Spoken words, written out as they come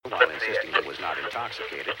not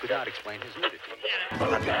intoxicated could not explain his nudity.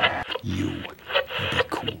 You be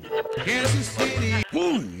cool. Kansas City.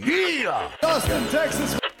 Ooh, yeah! Austin,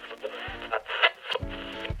 Texas.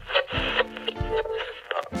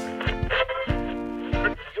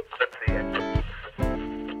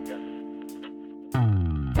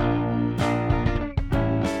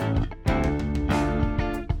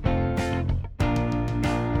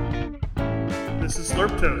 This is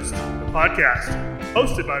Slurp Toast, the podcast,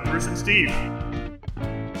 hosted by Bruce and Steve.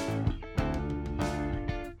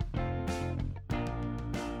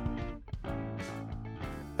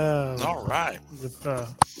 All right. With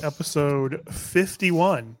episode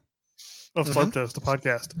 51 of Slurp Toast, the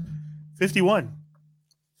podcast. 51.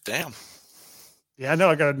 Damn. Yeah, I know.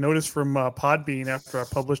 I got a notice from Podbean after I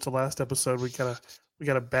published the last episode. We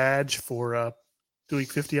got a badge for doing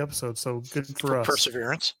 50 episodes, so good for us.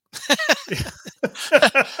 Perseverance.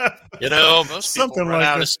 You know, most people Something run like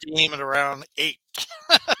out that. of steam at around 8.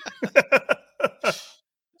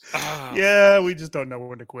 Yeah, we just don't know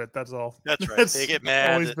when to quit. That's all. That's right. That's They get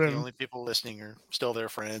mad always that been- the only people listening are still their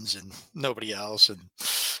friends and nobody else. And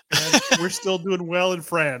And we're still doing well in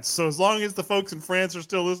France. So as long as the folks in France are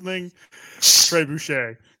still listening, Trey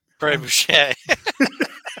Boucher. Pray Boucher.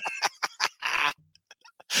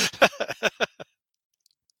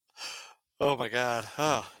 Oh my God.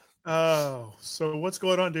 Oh, Oh, so what's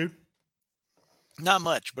going on, dude? not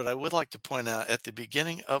much, but I would like to point out at the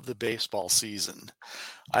beginning of the baseball season,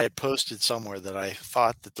 I had posted somewhere that I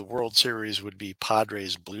thought that the World Series would be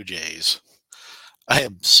Padres Blue Jays. I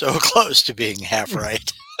am so close to being half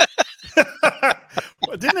right.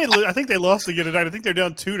 Well, didn't they? I think they lost again tonight. I think they're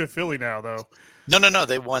down 2 to Philly now, though. No,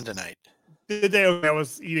 they won tonight. Did they? I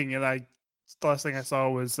was eating, and the last thing I saw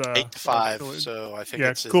was 8-5. Philly. So I think Yeah,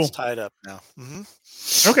 it's cool. tied up now. Hmm.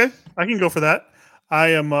 Okay, I can go for that. I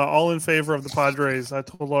am all in favor of the Padres. I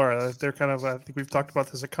told Laura they're kind of. I think we've talked about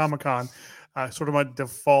this at Comic-Con. Sort of my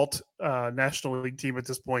default National League team at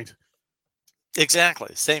this point.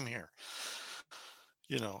 Exactly. Same here.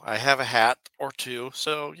 You know, I have a hat or two.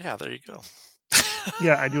 So yeah, there you go.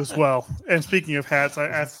 Yeah, I do as well. And speaking of hats,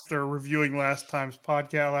 after reviewing last time's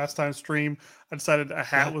stream, I decided a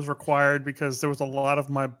hat was required because there was a lot of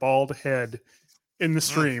my bald head in the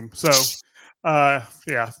stream. So, so I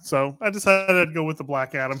decided I'd go with the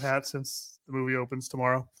Black Adam hat since the movie opens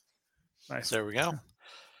tomorrow. Nice. There we go.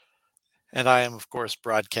 And I am, of course,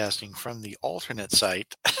 broadcasting from the alternate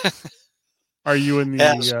site. Are you in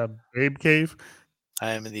Yes. the Babe Cave?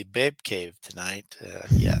 I am in the Babe Cave tonight.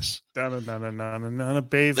 Yes. Babe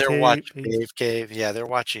They're Cave. watching Babe Cave. Yeah, they're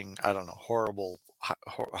watching, I don't know, horrible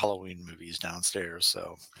Halloween movies downstairs.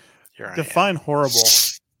 So here I am. Define horrible.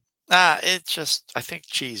 It's just, I think,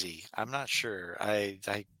 cheesy. I'm not sure. I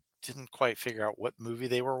didn't quite figure out what movie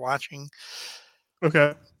they were watching.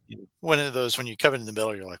 Okay. One of those, when you come in the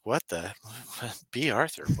middle, you're like, what the? B.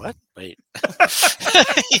 Arthur, what? Wait.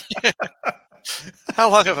 How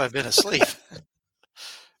long have I been asleep?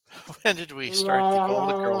 When did we start the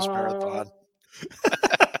Golden Girls Marathon?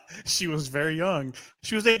 She was very young.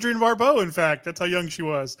 She was Adrienne Barbeau, in fact. That's how young she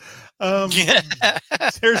was.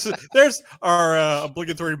 There's our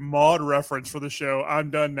obligatory Maude reference for the show.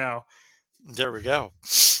 I'm done now. There we go.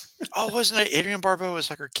 Oh, wasn't it Adrienne Barbeau was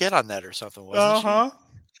like her kid on that or something, wasn't she?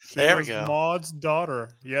 There we go. Maude's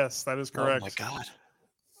daughter. Yes, that is correct. Oh, my God.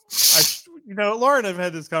 Laura and I've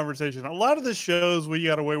had this conversation. A lot of the shows we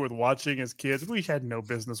got away with watching as kids, we had no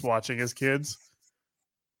business watching as kids.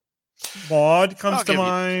 Maude comes to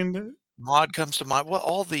mind. Maude comes to mind. Well,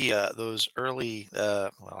 all the those early,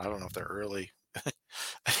 well, I don't know if they're early.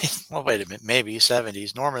 Well, wait a minute, maybe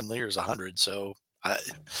 70s. Norman Lear's 100, so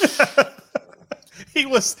he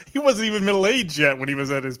wasn't even middle aged yet when he was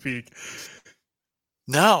at his peak.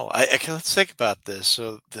 no. Let's think about this.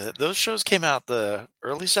 So those shows came out the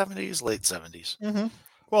early 70s, late 70s. Mm-hmm.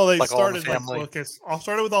 Well, they Like All in the started Family? I'll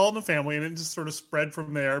started with All in the Family, and it just sort of spread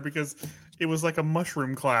from there because it was like a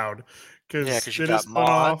mushroom cloud. Yeah, because you it got is Maude,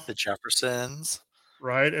 off, the Jeffersons.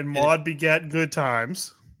 right, and Maude begat Good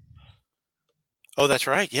Times. Oh, that's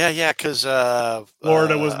right. Yeah, because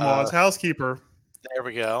Florida was Maude's housekeeper, there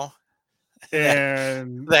we go.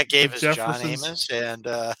 and That gave the us John Jeffersons- Amos and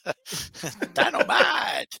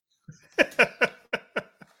Dynamite.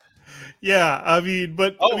 Yeah, I mean,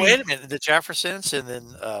 but Oh, I mean, wait a minute. The Jeffersons and then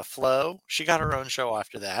Flo. She got her own show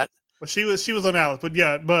after that. well, she was on Alice, but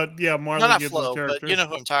Marlon No, not Gibbs' Flo, character. but you know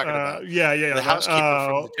who I'm talking about. Yeah. The housekeeper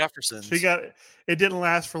from the Jeffersons. She got it. Didn't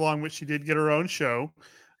last for long, but she did get her own show.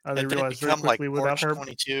 They and did it realized very become like quickly without Porch her.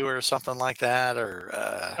 22 or something like that, or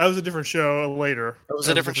That was a different show later. it was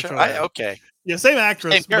That a different show. later. Okay, Yeah, same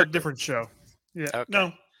actress, Same but character. different show. Yeah,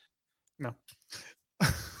 Okay. no.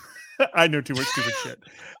 I know too much stupid shit.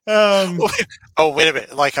 Um, Oh, wait a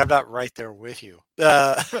minute. Like, I'm not right there with you.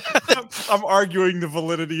 I'm arguing the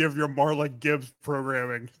validity of your Marla Gibbs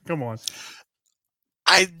programming. Come on.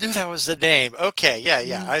 I knew that was the name. Okay, yeah.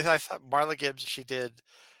 Mm. I thought Marla Gibbs, she did.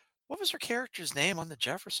 What was her character's name on The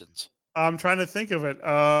Jeffersons? I'm trying to think of it.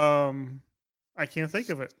 I can't think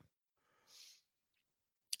of it.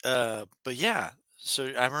 But yeah, so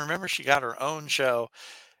I remember she got her own show.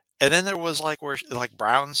 And then there was like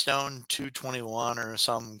Brownstone 221 or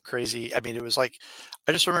some crazy. I mean, it was like,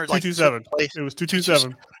 I just remember like 227. place. It was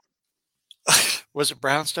 227. Was it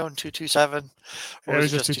Brownstone 227? Or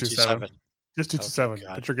was it just 227? Just 227. Okay,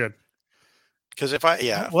 but you're good. Because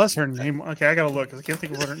What was her name? Okay, I gotta look. I can't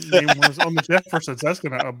think of what her name was on the Jeffersons. That's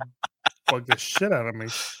gonna bug the shit out of me.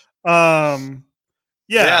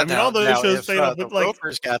 Yeah, I mean, all those shows if, stayed up, the but like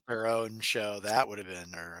Ropers got their own show, that would have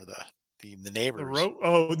been, or the neighbors.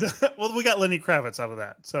 well, we got Lenny Kravitz out of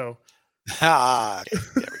that. So Ah, okay,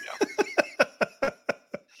 there we go.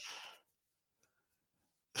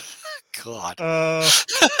 God.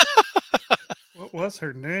 What was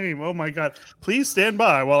her name? Oh my God! Please stand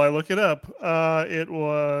by while I look it up. It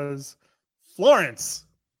was Florence.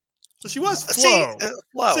 So she was Flo.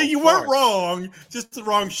 Flo, See, you Florence. weren't wrong. Just the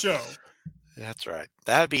wrong show. That's right.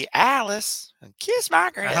 That would be Alice and Kiss My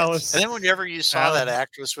Grits. Alice. And then whenever you saw that Alice.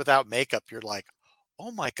 actress without makeup, you're like,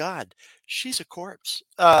 oh my God, she's a corpse.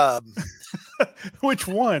 Which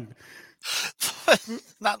one?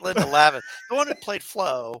 Not Linda Lavin. The one who played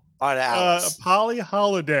Flo on Alice. Polly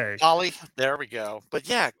Holiday. Holly, there we go. But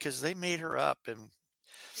yeah, because they made her up, and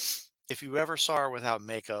if you ever saw her without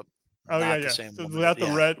makeup, Oh not yeah, the yeah. same So woman.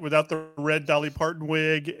 without the red Dolly Parton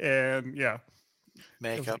wig, and yeah,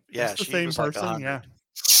 Makeup. It's Yeah, the she same was like person. 100.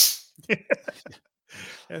 Yeah.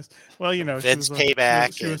 Yes. Well, you know, Vince she was,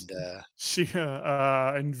 Payback she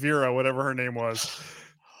and Vera, whatever her name was.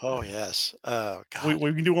 oh yes. Oh God.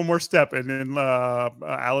 We can do one more step, and then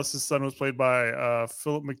Alice's son was played by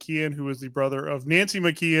Philip McKeon, who was the brother of Nancy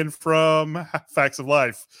McKeon from Facts of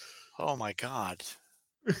Life, Oh my God.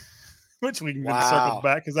 which we can Wow. circle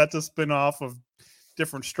back because that's a spin-off of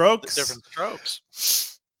Different Strokes. Different strokes.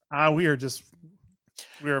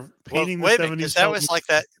 We're painting wait the a minute, 70s. 'cause that was like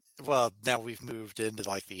that. Well, now we've moved into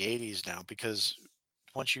like the 80s now because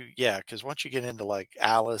once you get into like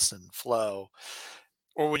Alice and Flo,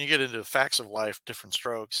 or when you get into Facts of Life, Different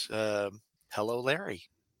Strokes, Hello Larry.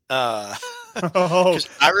 Oh, 'Cause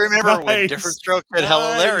I remember when nice, Different Strokes and Hello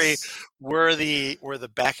Larry nice. were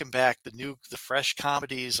the back and back, the fresh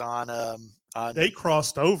comedies on They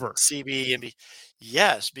crossed over. CB.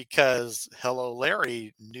 Yes, because Hello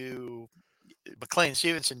Larry knew McLean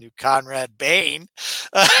Stevenson, knew Conrad Bain.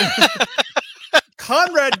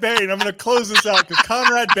 Conrad Bain. I'm going to close this out because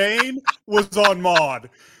Conrad Bain was on Maude.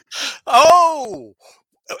 Oh,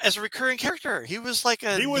 as a recurring character, he was like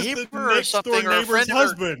a He was the neighbor or next something, door or a neighbor's friend of her.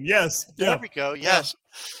 husband. Yes. There Yeah. we go. Yes.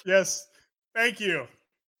 Yes. Thank you.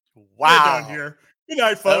 We're Wow. done here. Good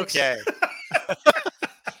night, folks. Okay.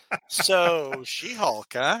 So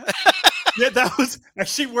She-Hulk, huh? Yeah, that was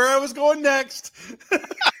actually where I was going next.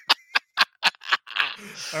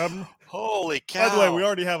 Holy cow! By the way, we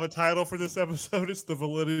already have a title for this episode. It's the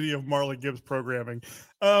validity of Marla Gibbs programming.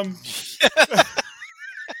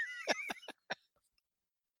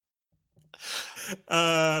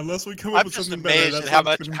 Unless we come up I'm with just something better, amazed that's at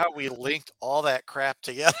what it's gonna how we linked all that crap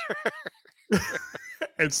together. be.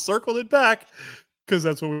 And circled it back because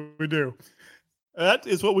that's what we do. That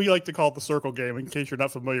is what we like to call the circle game. In case you're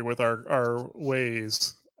not familiar with our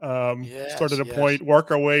ways, start at a point,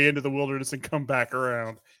 work our way into the wilderness, and come back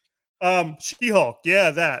around. She-Hulk,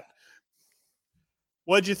 yeah, that.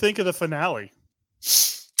 What'd you think of the finale?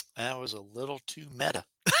 That was a little too meta.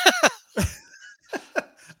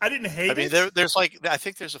 I didn't hate I mean, it. there's like, I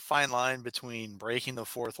think there's a fine line between breaking the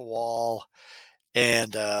fourth wall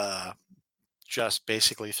and just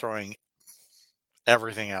basically throwing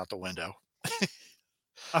everything out the window.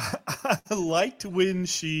 I liked when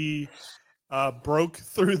she broke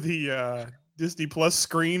through the Disney Plus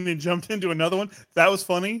screen and jumped into another one. That was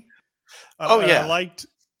funny. Yeah.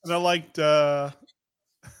 I liked the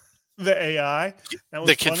AI. That was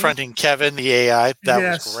The funny. confronting Kevin, the AI, that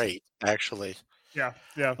Yes. was great, actually. Yeah.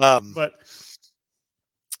 But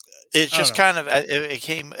it's I just don't kind of it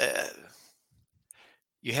came.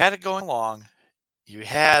 You had it going along. You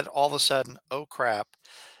had all of a sudden, oh crap!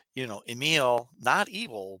 Emil, not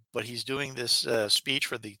evil, but he's doing this speech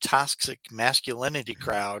for the toxic masculinity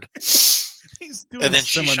crowd, He's doing and then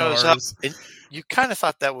she shows up, seminars. and you kind of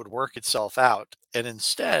thought that would work itself out, and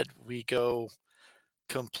instead we go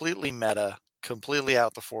completely meta, completely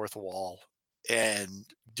out the fourth wall, and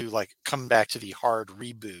do like come back to the hard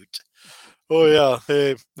reboot. Oh yeah,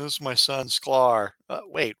 hey, this is my son Sklar.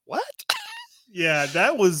 Wait, what? Yeah,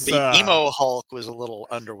 that was The emo Hulk was a little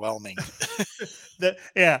underwhelming.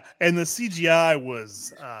 and the CGI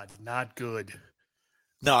was not good.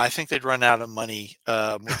 No, I think they'd run out of money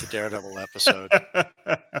with the Daredevil episode.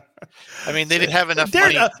 I mean, they didn't have enough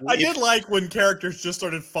money. I did like when characters just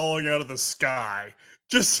started falling out of the sky.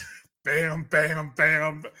 Just bam, bam,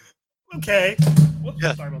 bam. Okay. Whoops,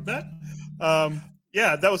 Yeah. Sorry about that.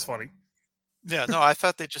 Yeah, that was funny. Yeah, no, I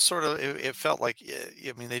thought they just sort of, it felt like,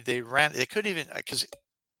 I mean, they couldn't even, because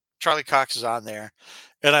Charlie Cox is on there,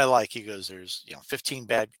 and he goes, there's, 10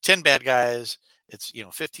 bad guys. It's,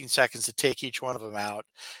 15 seconds to take each one of them out.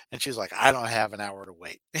 And she's like, I don't have an hour to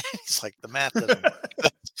wait. He's like, the math doesn't work.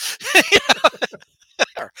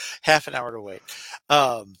 Or half an hour to wait.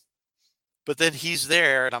 But then he's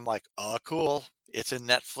there, and I'm like, oh, cool. It's a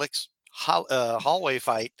Netflix hallway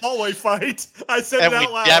fight. Hallway fight. I said And it we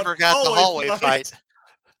out loud. never got the hallway fight.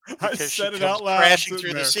 I Because she said it comes out loud. crashing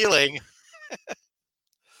through the ceiling.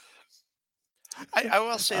 I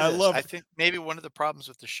will say this. I think maybe one of the problems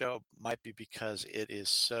with the show might be because it is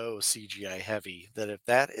so CGI heavy that if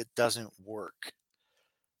it doesn't work,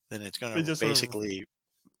 then it's going to basically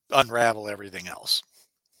unravel everything else.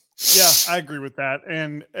 Yeah, I agree with that.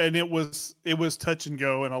 And it was touch and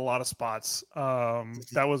go in a lot of spots.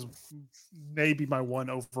 That was maybe my one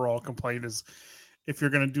overall complaint is if you're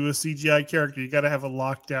going to do a CGI character, you got to have a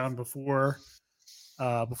lockdown before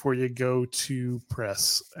you go to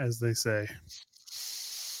press, as they say.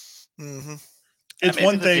 Mm-hmm. It's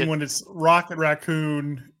one thing when it's Rocket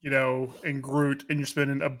Raccoon, and Groot, and you're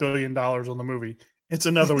spending $1 billion on the movie. It's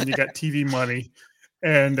another when you got TV money,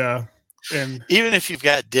 and even if you've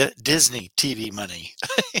got Disney TV money,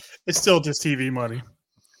 it's still just TV money.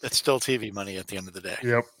 It's still TV money at the end of the day.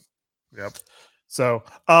 Yep. So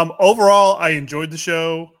overall, I enjoyed the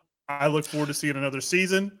show. I look forward to seeing another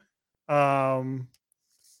season.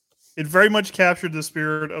 It very much captured the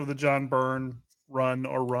spirit of the John Byrne runs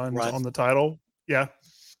on the title. Yeah.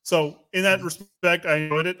 So in that respect, I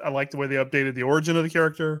enjoyed it. I liked the way they updated the origin of the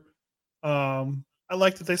character. I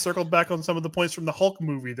like that they circled back on some of the points from the Hulk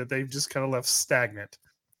movie that they've just kind of left stagnant.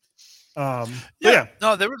 No,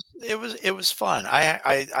 it was fun.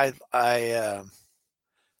 I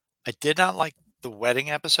did not like the wedding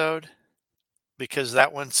episode because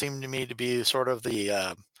that one seemed to me to be sort of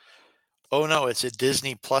the oh no, it's a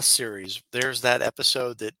Disney Plus series. There's that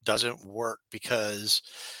episode that doesn't work because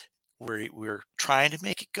we're trying to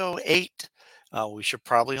make it go 8. We should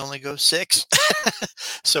probably only go 6.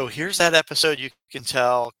 So here's that episode you can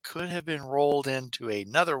tell could have been rolled into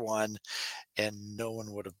another one and no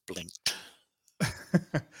one would have blinked.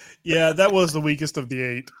 Yeah, that was the weakest of the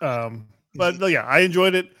 8. But yeah, I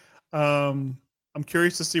enjoyed it. I'm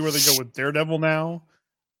curious to see where they go with Daredevil now.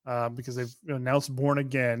 Because they've announced Born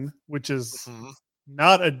Again, which is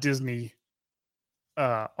not a Disney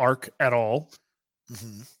arc at all.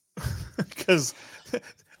 Because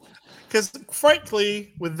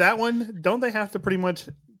frankly, with that one, don't they have to pretty much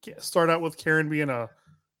start out with Karen being a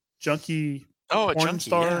junkie porn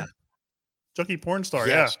star? Yeah. Junkie porn star,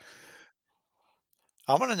 yes.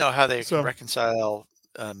 Yeah. I want to know how they can reconcile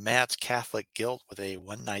Matt's Catholic guilt with a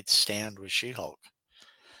one-night stand with She-Hulk.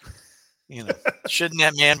 Shouldn't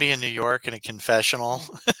that man be in New York in a confessional?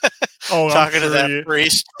 Talking to that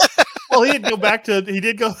priest. Well, he did go back to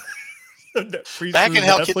back in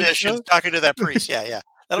hell conditions, talking to that priest. Yeah.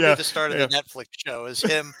 That'll be the start of the Netflix show. Is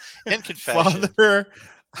him in confession. Father,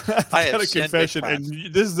 I had a confession,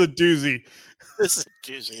 and this is a doozy. This is a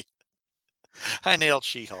doozy. I nailed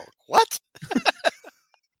She-Hulk. What?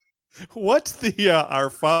 What's the our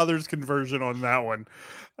father's conversion on that one?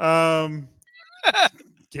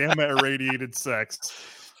 Gamma irradiated sex.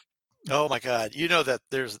 Oh my God!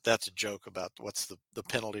 That's a joke about what's the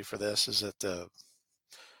penalty for this is that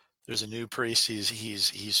there's a new priest.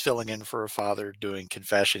 He's filling in for a father doing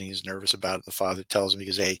confession. He's nervous about it. The father tells him, he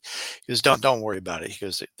goes, don't worry about it. He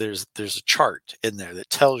goes, there's a chart in there that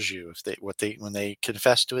tells you when they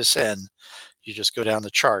confess to a sin, you just go down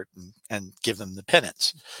the chart and give them the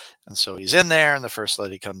penance. And so he's in there, and the first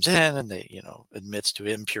lady comes in, and they admits to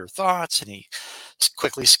impure thoughts, and he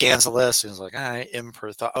quickly scans the list and is like, all right,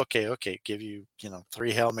 impure thought. Okay, give you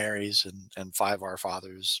 3 Hail Marys and 5 Our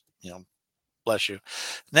Fathers. Bless you.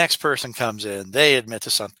 Next person comes in, they admit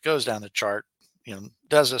to something, goes down the chart,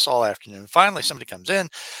 does this all afternoon. Finally, somebody comes in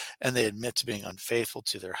and they admit to being unfaithful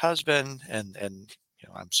to their husband. And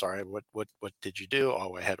I'm sorry, what did you do?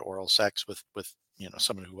 Oh, I had oral sex with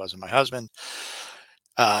someone who wasn't my husband.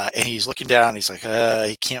 And he's looking down, he's like,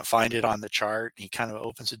 he can't find it on the chart. He kind of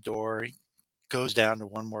opens the door, he goes down to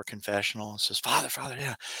one more confessional and says, Father,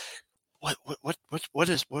 yeah, what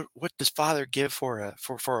does Father give for a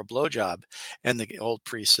blowjob? And the old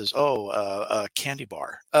priest says, a candy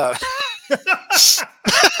bar. That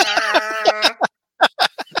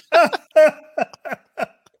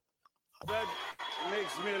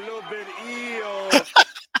makes me a little bit ill.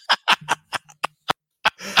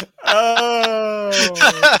 Oh,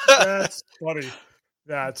 that's funny.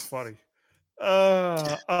 That's funny.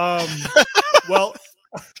 Well,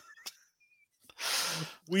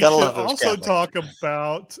 we Gotta should love those also Catholics. talk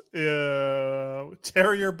about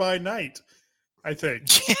Terrier by Night, I think.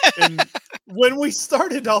 And when we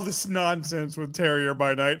started all this nonsense with Terrier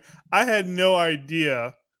by Night, I had no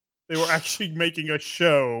idea they were actually making a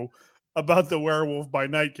show about the Werewolf by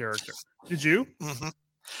Night character. Did you? Mm-hmm.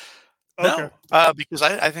 Okay. No, because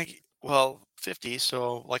I think, 50,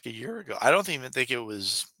 so like a year ago. I don't even think it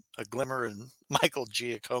was a glimmer in Michael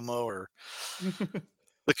Giacomo or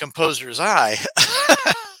the composer's eye.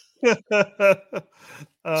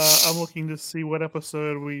 I'm looking to see what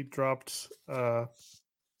episode we dropped. Let's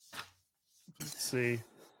see.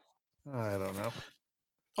 I don't know.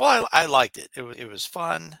 Well, I liked it. It was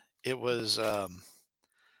fun. It was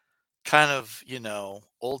kind of,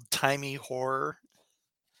 old timey horror.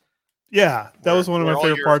 Yeah, that was one of my where all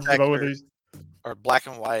favorite your parts effects about what these. are black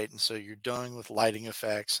and white, and so you're dealing with lighting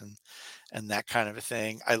effects and that kind of a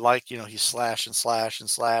thing. I like, he slash and slash and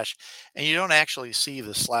slash, and you don't actually see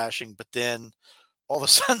the slashing, but then all of a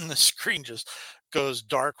sudden the screen just goes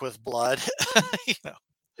dark with blood,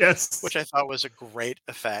 Yes, which I thought was a great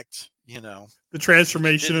effect. the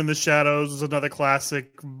transformation in the shadows was another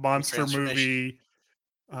classic monster transformation. movie.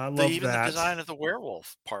 I love Even that. the design of the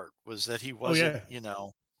werewolf part was that he wasn't,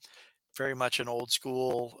 very much an old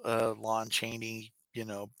school Lon Chaney,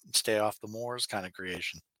 stay off the moors kind of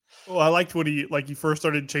creation. Well, I liked when he first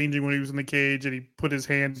started changing when he was in the cage and he put his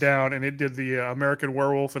hand down and it did the American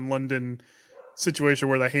Werewolf in London situation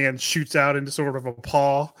where the hand shoots out into sort of a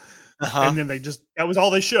paw, and then that was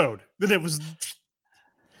all they showed. Then it was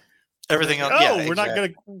everything else. We're not gonna.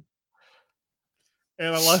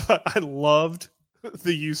 And I loved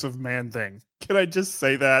the use of Man-Thing. Can I just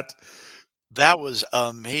say that? That was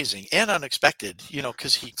amazing and unexpected,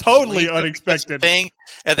 because he totally unexpected thing,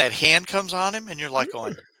 and that hand comes on him, and you're like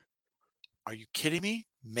going, "Are you kidding me,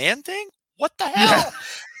 Man-Thing? What the hell?"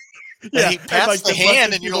 Yeah, he pats the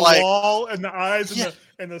hand, and you're the like, wall and the eyes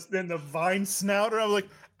and the vine snout. I was like,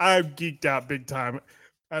 I geeked out big time.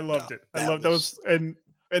 I loved it. I loved those, and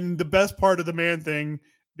the best part of the Man-Thing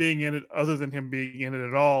being in it, other than him being in it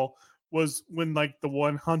at all, was when the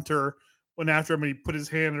one hunter went after him and he put his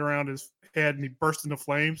hand around his head and he burst into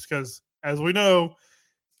flames because, as we know,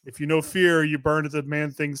 if you know fear, you burn at the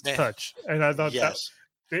Man-Thing's touch. And I thought that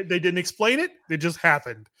they didn't explain it; it just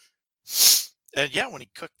happened. And when he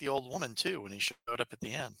cooked the old woman too, when he showed up at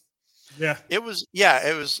the end, it was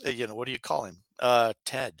what do you call him?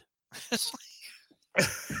 Ted.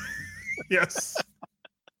 Yes.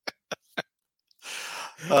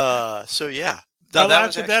 So yeah, I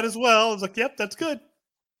laughed at that as well. I was like, "Yep, that's good."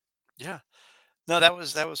 Yeah. No, that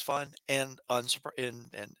was fun and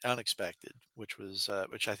unexpected, which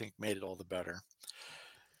I think made it all the better.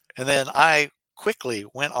 And then I quickly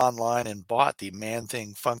went online and bought the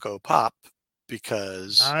Man-Thing Funko Pop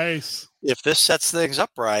because nice. If this sets things up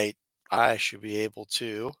right, I should be able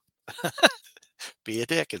to be a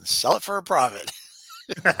dick and sell it for a profit.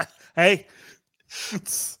 Hey,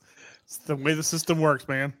 it's the way the system works,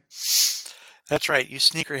 man. That's right. You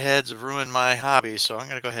sneakerheads have ruined my hobby, so I'm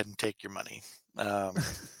going to go ahead and take your money.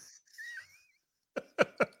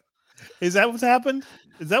 Is that what's happened?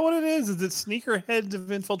 Is that what it is? Is it sneakerheads have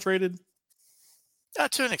infiltrated?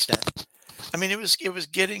 To an extent. I mean, it was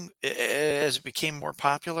getting, as it became more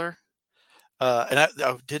popular. And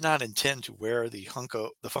I did not intend to wear the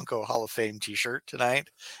Funko Hall of Fame T-shirt tonight.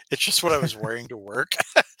 It's just what I was wearing to work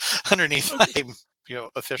underneath my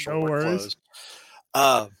official work clothes.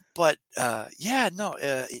 But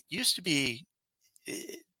it used to be,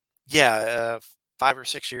 5 or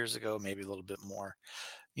 6 years ago, maybe a little bit more.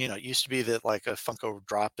 It used to be that like a Funko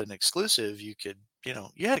dropped an exclusive, you could,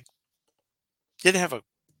 didn't have a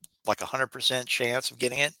 100% chance of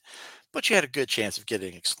getting it, but you had a good chance of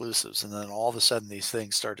getting exclusives. And then all of a sudden, these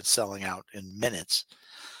things started selling out in minutes.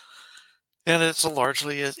 And it's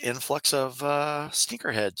largely an influx of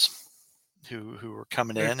sneakerheads who were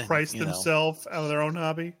coming in and priced themselves out of their own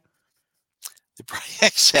hobby.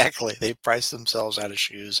 Exactly. They price themselves out of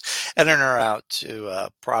shoes and then are out to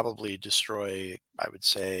probably destroy, I would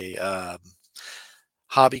say,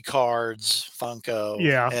 hobby cards, Funko,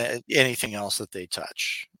 anything else that they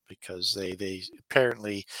touch. because they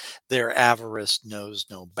apparently their avarice knows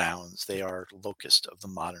no bounds. They are locust of the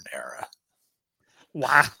modern era.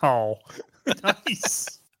 Wow.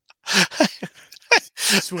 Nice.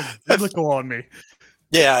 This went biblical on me.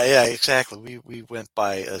 Yeah, exactly. We went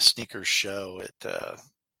by a sneaker show at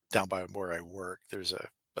down by where I work. There's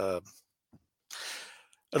an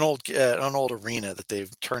old arena that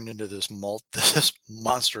they've turned into this this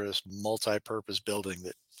monstrous multi-purpose building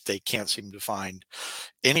that they can't seem to find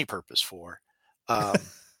any purpose for.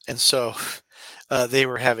 And so they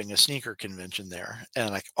were having a sneaker convention there,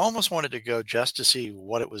 and I almost wanted to go just to see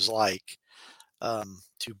what it was like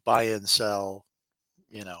to buy and sell,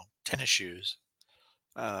 tennis shoes.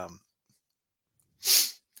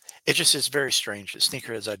 It's very strange. The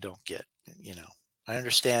sneakerheads I don't get, I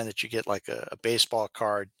understand that you get like a baseball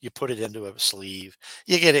card, you put it into a sleeve,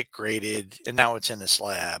 you get it graded, and now it's in a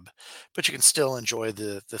slab, but you can still enjoy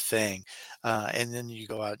the thing. And then you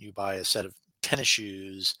go out and you buy a set of tennis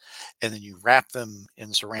shoes, and then you wrap them in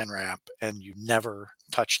saran wrap, and you never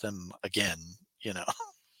touch them again.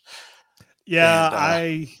 Yeah,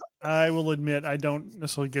 And, I will admit I don't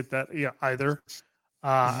necessarily get that either.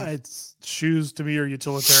 It's shoes to me are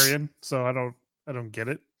utilitarian, so I don't get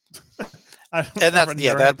it. I don't And that's- have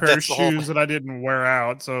yeah, never had a pair of that's the whole- shoes that I didn't wear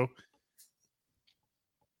out. So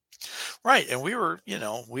Right, and we would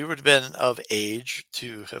have been of age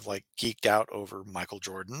to have like geeked out over Michael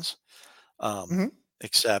Jordan's,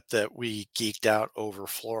 except that we geeked out over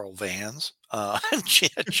floral Vans, and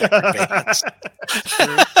checker Vans.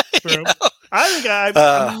 True. You know? I think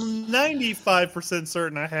I'm 95%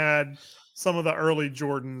 certain I had some of the early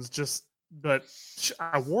Jordans, but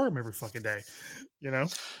I wore them every fucking day.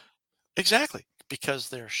 Exactly, because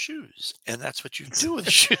they're shoes, and that's what you do with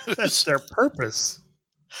shoes. That's their purpose.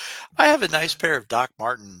 I have a nice pair of Doc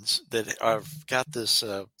Martens that I've got this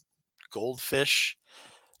goldfish,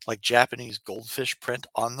 like Japanese goldfish print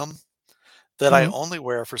on them that I only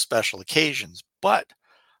wear for special occasions, but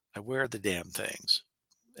I wear the damn things.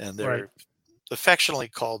 And they're affectionately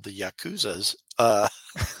called the Yakuzas.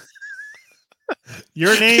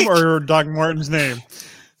 Your name or Doc Marten's name?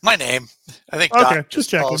 My name. I think Okay, Doc just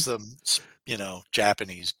just calls them,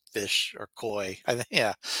 Japanese fish or koi. I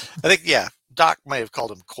think Doc may have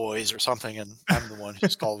called them kois or something, and I'm the one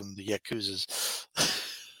who's called them the Yakuzas.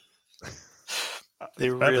 They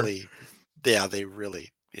really,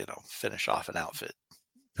 finish off an outfit.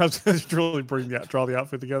 I was going to really draw the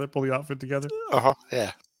outfit together, pull the outfit together.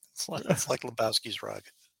 Yeah. It's like Lebowski's rug.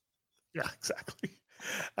 Yeah, exactly.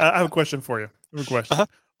 I have a question for you.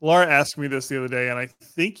 Laura asked me this the other day, and I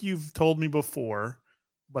think you've told me before,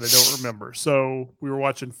 but I don't remember. So we were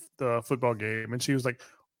watching the football game, and she was like,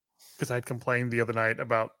 because I had complained the other night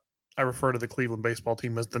about, I refer to the Cleveland baseball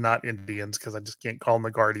team as the not Indians because I just can't call them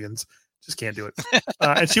the Guardians. Just can't do it.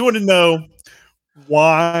 And she wanted to know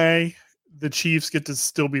why the Chiefs get to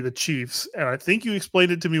still be the Chiefs. And I think you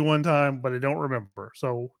explained it to me one time, but I don't remember.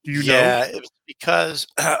 So do you know? Yeah, it was because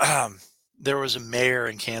there was a mayor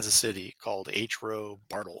in Kansas City called H. Rowe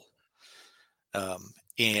Bartle,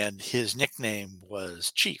 and his nickname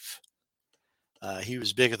was Chief. He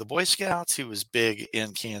was big at the Boy Scouts. He was big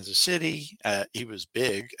in Kansas City. He was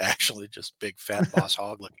big, actually, just big, fat, boss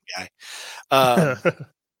hog looking guy.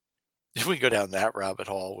 If we go down that rabbit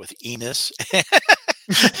hole with Enos,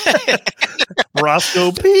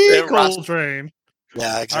 Roscoe P. Coltrane.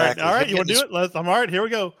 Yeah, exactly. All right. You want to do it? I'm all right. Here we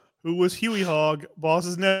go. Who was Huey Hogg,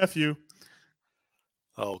 boss's nephew?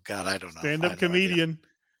 Oh God, I don't know. Stand-up comedian.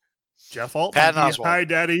 Jeff Altman. Patton Oswalt. Hi,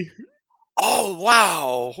 Daddy. Oh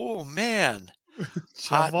wow! Oh man!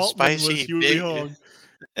 Jeff Altman spicy, was Huey big. Hogg.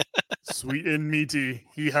 Sweet and meaty.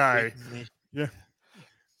 He high. Yeah.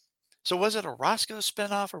 So was it a Roscoe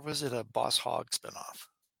spinoff or was it a Boss Hogg spinoff?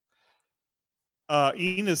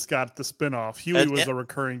 Enos got the spinoff. Huey was a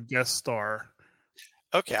recurring guest star.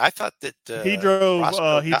 Okay, I thought that he drove.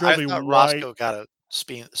 Roscoe got a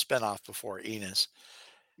spinoff before Enos.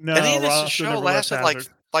 No, and Enos' Roscoe show never lasted left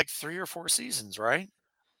like 3 or 4 seasons, right?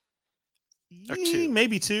 Or 2.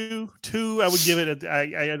 Maybe 2. 2, I would give it. I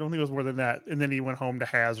don't think it was more than that. And then he went home to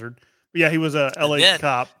Hazard. But yeah, he was a LA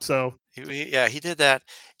cop. So he did that,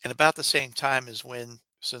 and about the same time as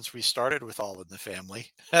since we started with All in the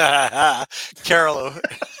Family, Carol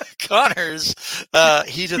Connors,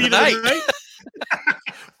 Heat of the Night.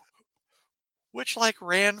 Which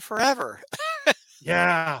ran forever.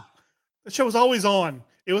 Yeah. The show was always on.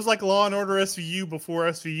 It was like Law and Order SVU before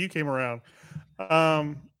SVU came around.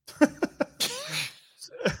 All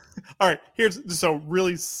right, here's a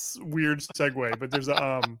really weird segue, but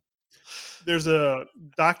there's a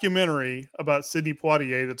documentary about Sidney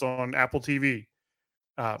Poitier that's on Apple TV.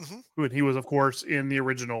 Mhm. who he was, of course, in the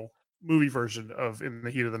original movie version of In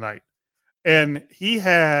the Heat of the Night. And he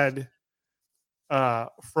had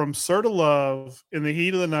From Sir to Love, In the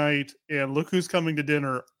Heat of the Night, and Look Who's Coming to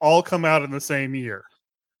Dinner all come out in the same year.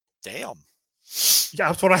 Damn. Yeah,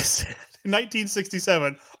 that's what I said. In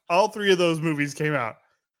 1967, all three of those movies came out.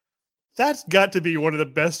 That's got to be one of the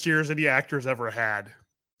best years any actors ever had.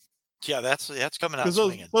 Yeah, that's coming out Because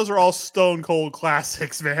swinging. those are all stone cold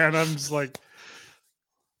classics, man. I'm just like,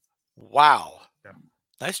 Wow. Yeah.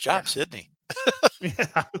 Nice job, Yeah. Sydney.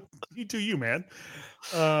 yeah, me too, you, man.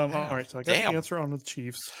 All right, so I got Damn. the answer on the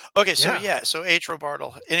Chiefs. Okay, so H.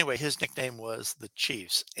 Bartle. Anyway, his nickname was the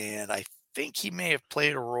Chiefs, and I think he may have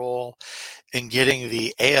played a role in getting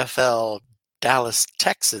the AFL Dallas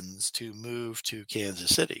Texans to move to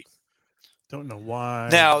Kansas City. Don't know why.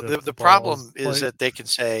 Now, the problem is that they can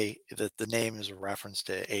say that the name is a reference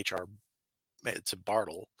to H.R. to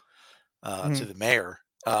Bartle, to the mayor,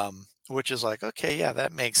 which is like, okay, yeah,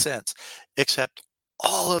 that makes sense. Except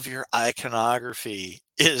all of your iconography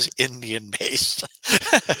is Indian based.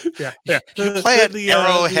 yeah. You play at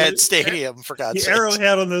Arrowhead Stadium, for God's sake. The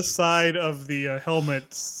arrowhead on the side of the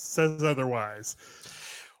helmet says otherwise.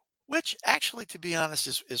 Which, actually, to be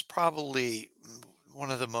honest, is probably one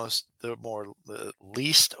of the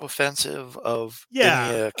least offensive of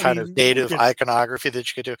any kind of native iconography that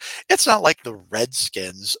you could do. It's not like the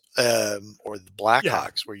Redskins or the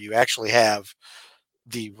Blackhawks, where you actually have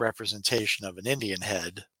the representation of an Indian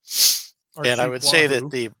head. Or and Chief I would say Wahoo.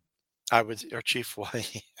 that or Chief Wahoo.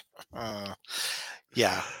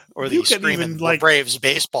 Yeah, or You the could screaming even, Braves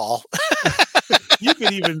baseball. You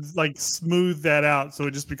could even smooth that out so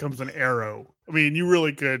it just becomes an arrow. I mean, you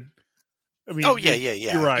really could. I mean, Yeah.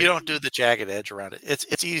 You're right. You don't do the jagged edge around it.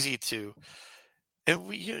 It's easy to. And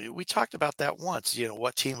we talked about that once.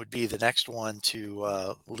 What team would be the next one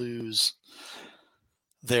to lose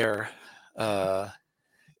their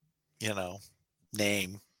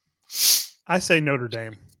name? I say Notre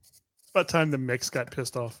Dame. It's about time the Mix got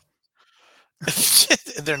pissed off.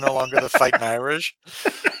 They're no longer the Fighting Irish.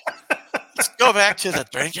 Let's go back to the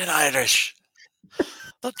Drinking Irish.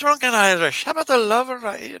 The Drunken Irish. How about the Lover?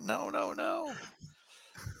 No.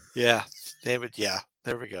 Yeah, David. Yeah,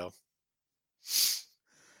 there we go.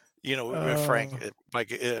 Frank,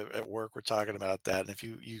 Mike, at work, we're talking about that. And if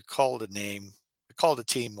you called a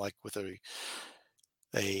team like with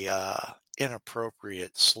a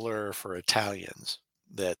inappropriate slur for Italians,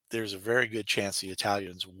 that there's a very good chance the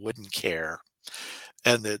Italians wouldn't care.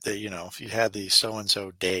 And that if you had the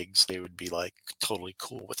so-and-so Dags, they would be like totally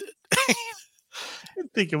cool with it. I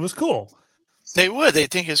think it was cool. They would. They'd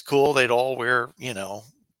think it's cool. They'd all wear,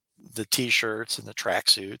 the T-shirts and the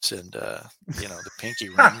tracksuits and, the pinky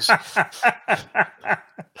rings.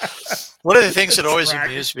 One of the things that always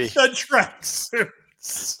amused me. The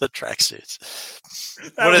tracksuits. The tracksuits.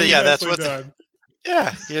 That's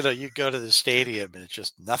what. You go to the stadium and it's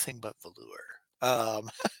just nothing but velour.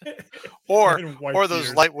 Or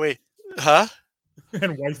those lightweight, and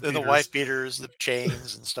the wife beaters, the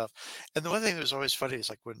chains and stuff. And the one thing that was always funny is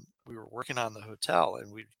like when we were working on the hotel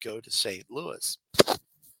and we'd go to St. Louis,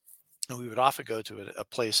 and we would often go to a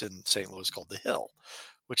place in St. Louis called The Hill,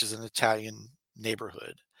 which is an Italian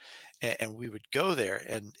neighborhood. And we would go there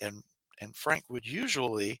and Frank would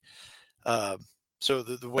usually, so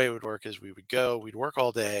the way it would work is we'd work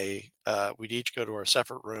all day. We'd each go to our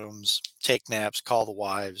separate rooms, take naps, call the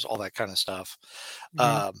wives, all that kind of stuff.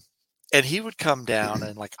 Mm-hmm. And he would come down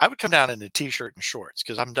and I would come down in a t-shirt and shorts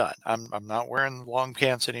because I'm done. I'm not wearing long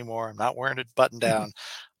pants anymore. I'm not wearing a button down.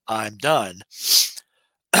 I'm done.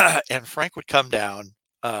 And Frank would come down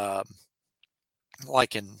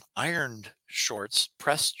like in ironed shorts,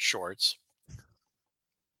 pressed shorts.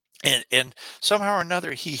 And somehow or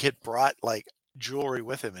another, he had brought like jewelry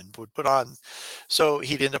with him and would put on. So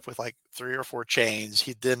he'd end up with like 3 or 4 chains.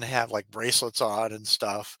 He'd then have like bracelets on and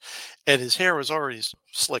stuff. And his hair was already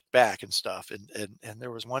slicked back and stuff. And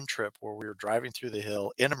there was one trip where we were driving through the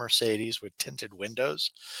hill in a Mercedes with tinted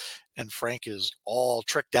windows. And Frank is all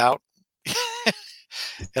tricked out.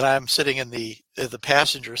 And I'm sitting in the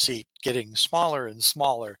passenger seat getting smaller and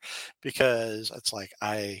smaller because it's like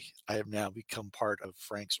I have now become part of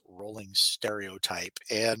Frank's rolling stereotype.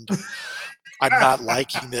 And I'm not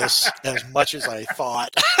liking this as much as I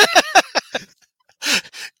thought.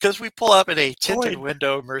 Because we pull up in a tinted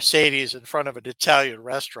window Mercedes in front of an Italian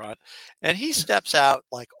restaurant, and he steps out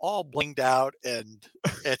like all blinged out, and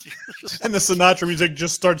the Sinatra music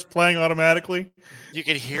just starts playing automatically. You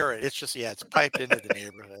can hear it. It's just it's piped into the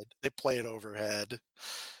neighborhood. They play it overhead.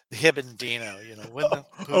 Him and Dino, when the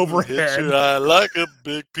overhead. I like a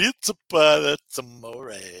big pizza pie. That's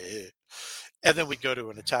amore. And then we'd go to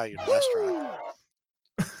an Italian restaurant.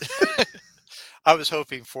 I was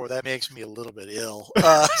hoping for that makes me a little bit ill.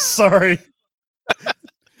 Sorry.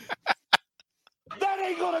 That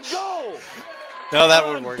ain't gonna go. No, that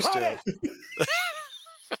would work too.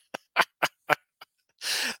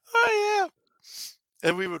 Oh yeah.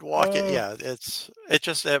 And we would walk in. Yeah,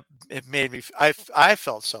 it made me. I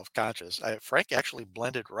felt self-conscious. Frank actually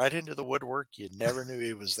blended right into the woodwork. You never knew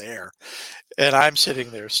he was there, and I'm sitting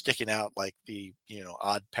there sticking out like the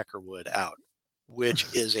odd peckerwood out, which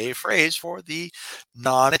is a phrase for the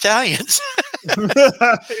non-Italians.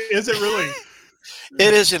 Is it really?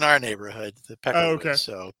 It is in our neighborhood, the peckerwood. okay.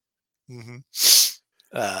 So, and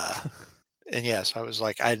yes, I was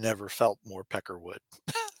like, I never felt more peckerwood.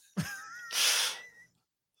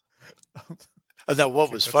 Now,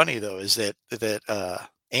 what was funny though is that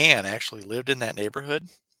Anne actually lived in that neighborhood,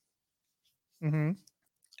 Mm-hmm.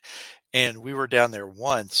 and we were down there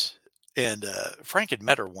once, and Frank had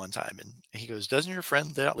met her one time, and he goes, "Doesn't your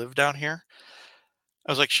friend live down here?"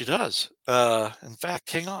 I was like, "She does. In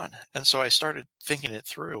fact, hang on." And so I started thinking it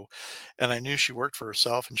through, and I knew she worked for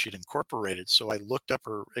herself and she'd incorporated. So I looked up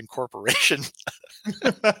her incorporation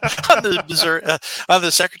on the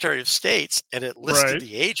Secretary of State's, and it listed Right.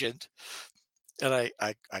 the agent. And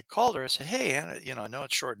I called her. I said, "Hey, Anna, I know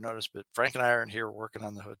it's short notice, but Frank and I aren't here working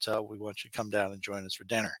on the hotel. We want you to come down and join us for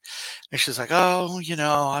dinner." And she's like, "Oh,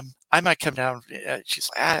 I might come down." She's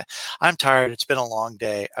like, "I'm tired. It's been a long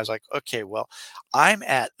day." I was like, "Okay, well, I'm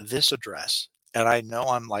at this address, and I know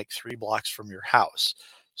I'm like 3 blocks from your house.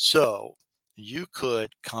 So you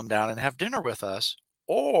could come down and have dinner with us,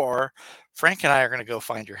 or Frank and I are going to go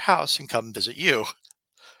find your house and come visit you.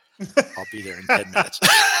 I'll be there in 10 minutes."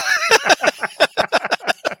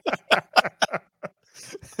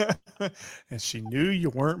 And she knew you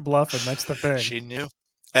weren't bluffing. That's the thing. She knew.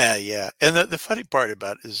 Yeah. And the funny part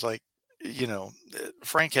about it is like,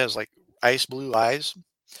 Frank has like ice blue eyes.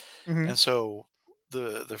 Mhm. And so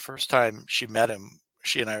the first time she met him,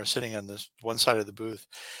 she and I were sitting on this one side of the booth,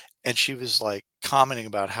 and she was like commenting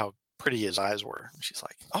about how pretty his eyes were. And she's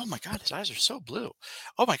like, "Oh my God, his eyes are so blue.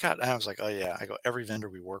 Oh my God." And I was like, "Oh yeah." I go, "Every vendor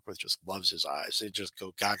we work with just loves his eyes. They just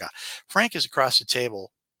go gaga." Frank is across the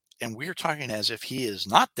table, and we're talking as if he is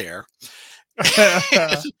not there.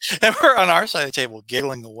 And we're on our side of the table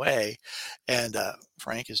giggling away, and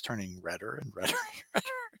Frank is turning redder and redder and redder.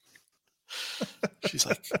 She's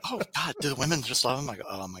like, "Oh God, do the women just love him?" I go,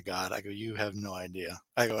 "Oh my God." I go, "You have no idea."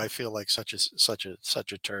 I go, "I feel like such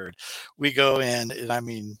a turd." We go in, and I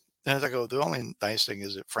mean, and I go, "The only nice thing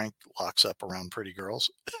is that Frank locks up around pretty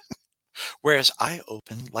girls, whereas I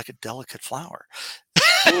open like a delicate flower."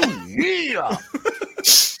 Oh, yeah.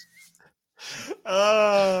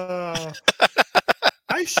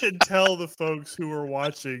 I should tell the folks who are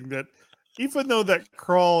watching that even though that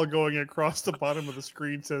crawl going across the bottom of the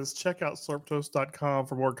screen says check out slurptoast.com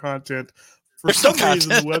for more content, for There's some no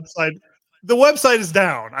reason content. the website is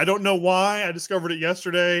down. I don't know why. I discovered it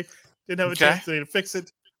yesterday. Didn't have a Okay. chance today to fix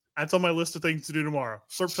it. That's on my list of things to do tomorrow.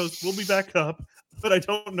 Slurp Toast will be back up, but I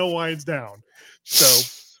don't know why it's down. So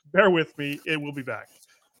bear with me. It will be back.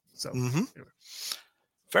 So Mhm. anyway.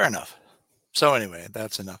 Fair enough. So anyway,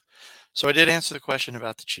 that's enough. So I did answer the question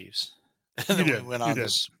about the Chiefs, and then You we did, went you on did.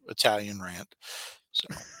 this Italian rant. So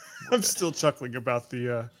we're I'm good. still chuckling about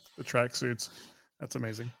the tracksuits. That's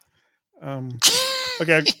amazing.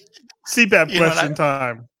 Okay, CPAP You know, and question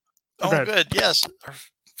time. Go Oh, ahead. good. Yes, our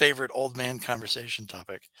favorite old man conversation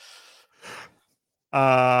topic.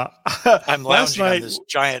 I'm Last lounging on night, this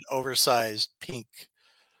giant, oversized pink.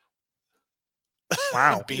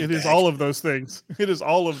 wow, beanbag. it is all of those things. It is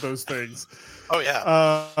all of those things. Oh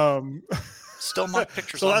yeah. Still not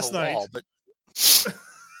pictures so on last the night, wall, but see,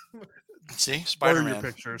 where are Spider-Man. your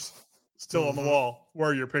pictures? Still on the Mhm. wall. Where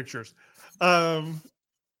are your pictures?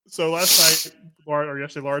 So last night,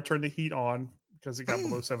 Laura turned the heat on because it got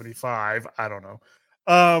below 75. I don't know.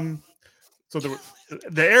 So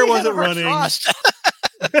the air We had a wasn't hard running. frost.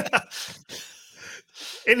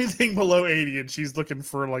 Anything below 80, and she's looking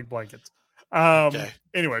for like blankets. Okay.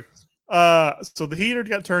 Anyway, so the heater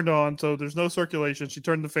got turned on, so there's no circulation. She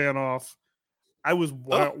turned the fan off. I was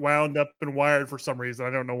wound up and wired for some reason. I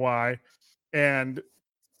don't know why, and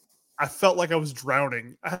I felt like I was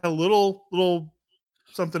drowning. I had a little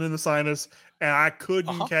something in the sinus, and I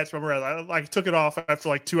couldn't catch my breath. I like took it off after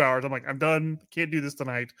like 2 hours. I'm like, I'm done. Can't do this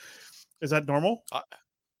tonight. Is that normal?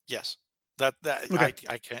 Yes. That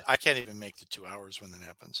Okay. I can't even make the 2 hours when that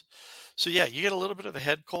happens. So yeah, you get a little bit of a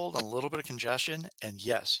head cold and a little bit of congestion, and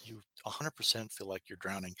yes, you 100% feel like you're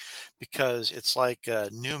drowning, because it's like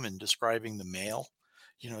Newman describing the male.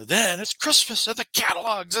 then it's Christmas and the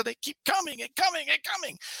catalogs and they keep coming and coming and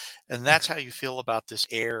coming. And that's how you feel about this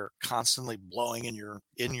air constantly blowing in your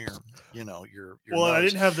your Well, nose. I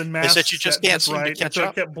didn't have the mask that you just set can't just seem to right, catch so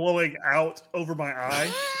up. it kept blowing out over my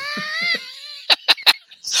eye.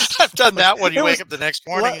 I've done that when you It wake was up the next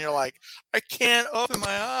morning la- and you're like, I can't open my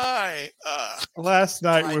eye. Last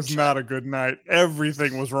night Tried was shut. not a good night.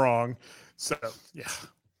 Everything was wrong. So, yeah.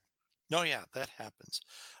 No, yeah, that happens.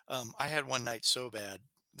 I had one night so bad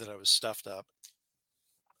that I was stuffed up.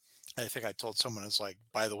 I think I told someone, it's like,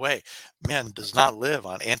 by the way, man does not live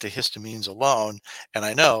on antihistamines alone. And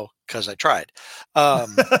I know because I tried.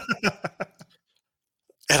 And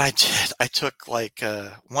I did. I took like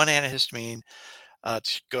one antihistamine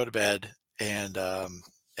to go to bed, and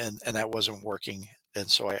that wasn't working. And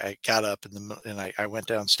so I got up and I went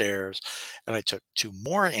downstairs and I took 2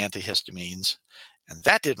 more antihistamines, and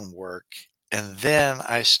that didn't work. And then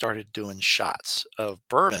I started doing shots of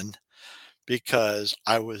bourbon because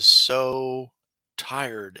I was so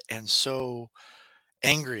tired and so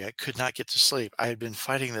angry. I could not get to sleep. I had been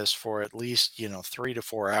fighting this for at least, 3 to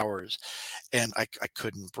 4 hours, and I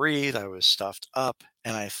couldn't breathe. I was stuffed up,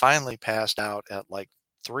 and I finally passed out at like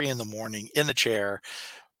 3 in the morning in the chair.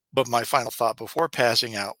 But my final thought before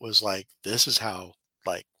passing out was like, this is how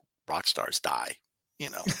like rock stars die.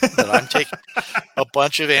 That I'm taking a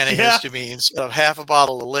bunch of Yeah. antihistamines, half a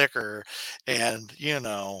bottle of liquor, and You're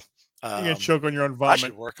going to choke on your own I should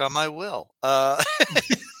vomit. work on my will. Oh,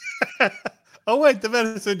 wait, the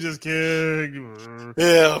medicine just kicked.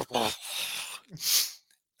 Yeah.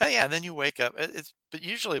 Yeah, then you wake up. But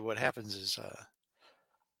usually what happens is,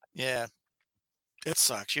 yeah, it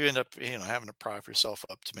sucks. You end up, having to prop yourself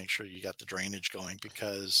up to make sure you got the drainage going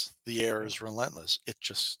because the air is relentless. It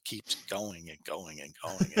just keeps going and going and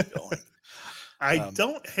going and going. I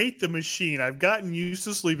don't hate the machine. I've gotten used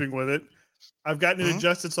to sleeping with it. I've gotten it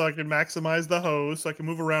adjusted so I can maximize the hose, so I can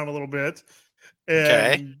move around a little bit.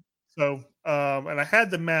 Okay. And so, and I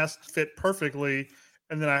had the mask fit perfectly,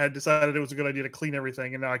 and then I had decided it was a good idea to clean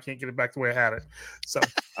everything, and now I can't get it back the way I had it. So,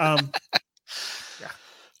 yeah.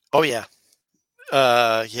 Oh yeah.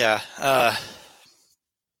 Yeah.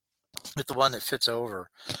 But the one that fits over,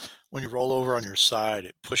 when you roll over on your side,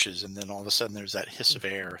 it pushes, and then all of a sudden there's that hiss of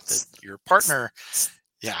air that your partner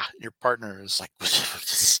is like,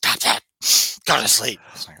 stop that, go to sleep.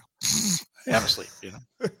 It's like, I'm asleep.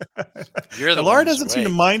 You're the Laura one doesn't seem to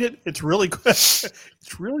mind it. It's really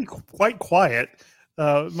quite quiet.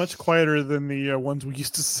 Much quieter than the ones we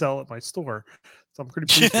used to sell at my store. So I'm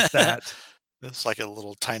pretty pleased with that. It's like a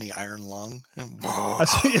little tiny iron lung.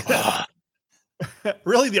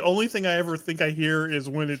 Really, the only thing I ever think I hear is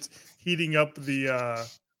when it's heating up the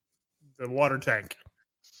water tank.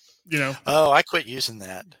 Oh, I quit using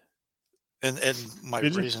that, and my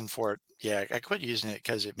Did you? reason for it, yeah, I quit using it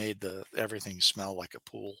because it made everything smell like a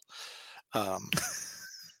pool.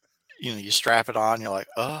 You strap it on, you're like,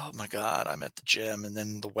 oh my God, I'm at the gym, and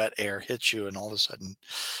then the wet air hits you, and all of a sudden,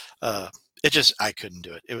 I couldn't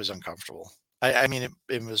do it. It was uncomfortable. I mean,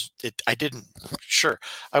 I didn't, sure.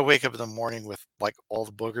 I wake up in the morning with like all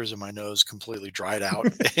the boogers in my nose completely dried out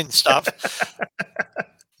and stuff,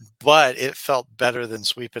 but it felt better than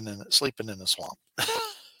sleeping in a swamp.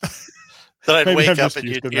 Then I'd Maybe I'm wake up just and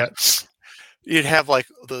used to that. you'd have like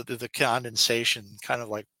the condensation kind of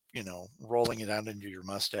like, rolling it out into your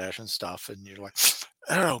mustache and stuff. And you're like,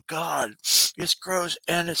 oh God, it's gross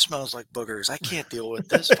and it smells like boogers. I can't deal with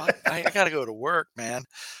this. I got to go to work, man.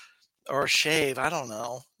 Or shave. I don't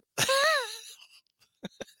know.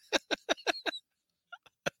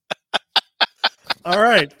 All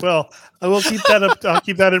right. Well, I will keep that up. I'll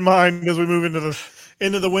keep that in mind as we move into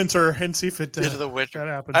the winter and see if Into the winter. that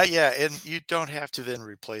happens. Yeah, and you don't have to then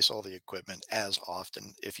replace all the equipment as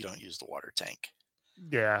often if you don't use the water tank.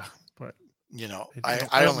 Yeah, but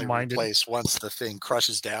I only replace once the thing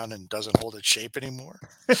crushes down and doesn't hold its shape anymore.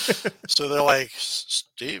 So they're like,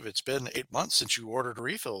 Steve, it's been 8 months since you ordered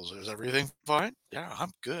refills. Is everything fine? Yeah,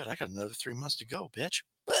 I'm good. I got another 3 months to go, bitch.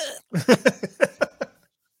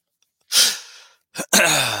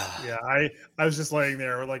 Yeah, I was just laying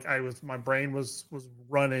there like my brain was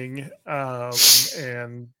running,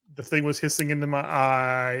 and the thing was hissing into my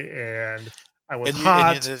eye, and I was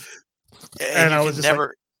hot, and I was just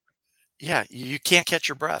never. Yeah, you can't catch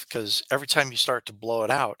your breath because every time you start to blow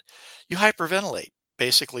it out, you hyperventilate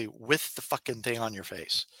basically with the fucking thing on your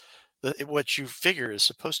face. What you figure is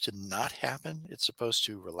supposed to not happen. It's supposed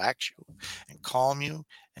to relax you and calm you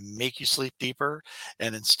and make you sleep deeper.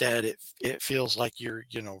 And instead it feels like you're,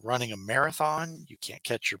 running a marathon. You can't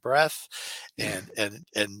catch your breath. And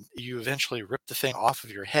you eventually rip the thing off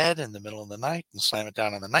of your head in the middle of the night and slam it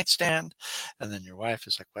down on the nightstand. And then your wife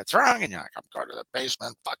is like, "What's wrong?" And you're like, "I'm going to the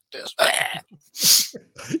basement. Fuck this."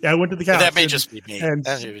 Yeah, I went to the couch. But that may just be me. and-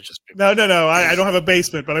 That may just be me. No. I don't have a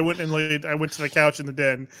basement, but I went to the couch in the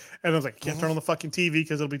den, and I was like, I can't turn on the fucking TV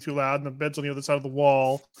because it'll be too loud, and the bed's on the other side of the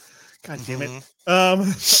wall. God damn it.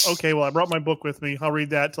 Okay, well, I brought my book with me. I'll read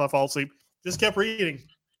that till I fall asleep. Just kept reading.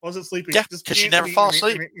 Wasn't sleeping. Yeah, because you never fall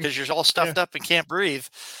asleep because you're all stuffed up and can't breathe.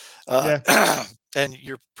 And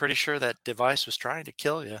you're pretty sure that device was trying to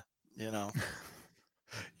kill you,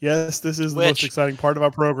 Yes, this is the most exciting part of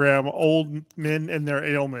our program. Old men and their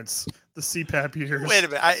ailments. The CPAP years. Wait a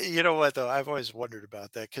minute. You know what, though? I've always wondered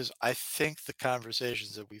about that because I think the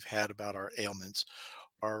conversations that we've had about our ailments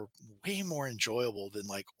are way more enjoyable than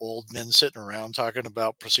like old men sitting around talking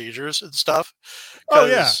about procedures and stuff. Oh,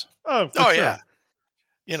 yeah. Sure. Yeah.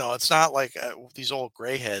 It's not like these old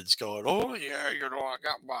gray heads going, "Oh, yeah, I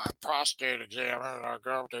got my prostate exam and I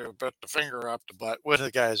got to put the finger up the butt." One of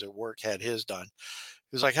the guys at work had his done.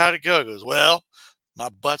 He was like, "How'd it go?" He goes, "Well, my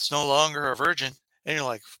butt's no longer a virgin." And you're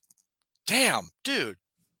like, "Damn, dude,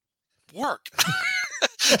 work."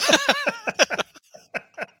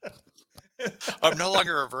 "I'm no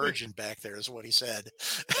longer a virgin back there," is what he said.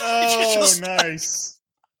 Oh, nice.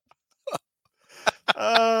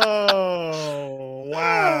 Oh,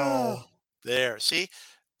 wow. There. See,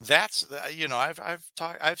 that's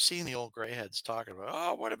I've seen the old gray heads talking about,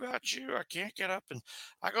 "Oh, what about you? I can't get up and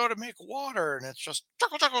I go to make water and it's just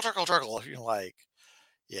trickle, trickle, trickle, trickle." You're like,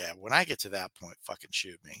 yeah, when I get to that point, fucking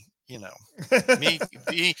shoot me.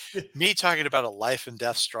 Me talking about a life and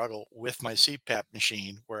death struggle with my CPAP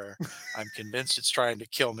machine where I'm convinced it's trying to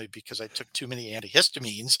kill me because I took too many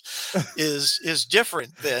antihistamines is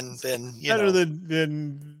different than better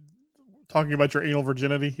than talking about your anal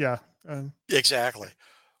virginity. Yeah. Exactly.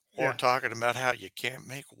 Or talking about how you can't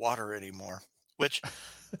make water anymore, which,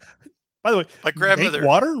 by the way, my grandmother, make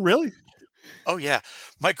water? Really? Oh yeah.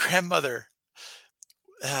 My grandmother,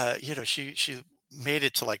 she made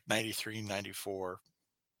it to like 93, 94,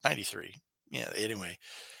 93. Yeah. Anyway.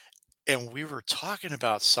 And we were talking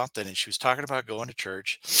about something and she was talking about going to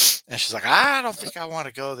church and she's like, "I don't think I want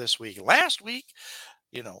to go this week. Last week,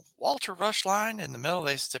 Walter Rushline in the middle,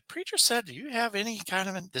 the preacher said,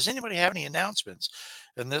 does anybody have any announcements?"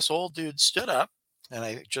 And this old dude stood up, and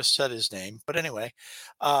I just said his name, but anyway,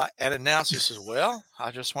 and announced, he says, "Well,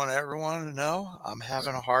 I just want everyone to know I'm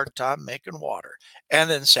having a hard time making water," and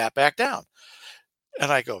then sat back down.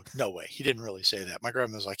 And I go, "No way. He didn't really say that." My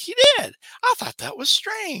grandma's like, "He did. I thought that was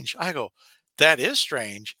strange." I go, "That is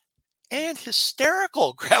strange and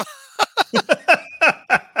hysterical, Grandma."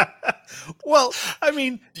 Well, I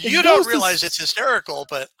mean, you don't realize it's hysterical,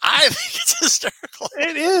 but I think it's hysterical.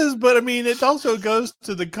 It is, but I mean, it also goes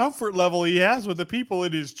to the comfort level he has with the people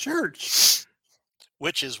in his church,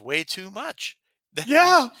 which is way too much.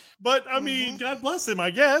 Yeah, but I mean, God bless him,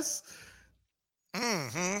 I guess.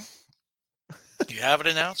 Mm-hmm. "You have an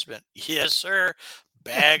announcement?" "Yes, sir.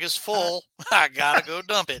 Bag is full. I gotta go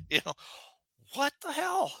dump it." What the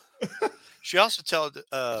hell? She also told,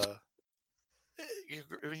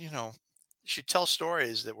 she tells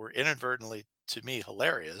stories that were inadvertently, to me,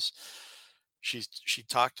 hilarious. She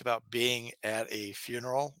talked about being at a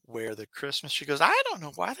funeral where she goes, "I don't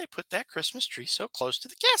know why they put that Christmas tree so close to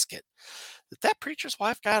the casket. That preacher's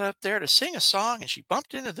wife got up there to sing a song and she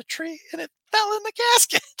bumped into the tree and it fell in the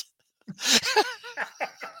casket."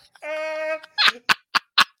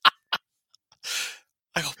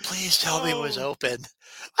 I go, "Please tell me it was open."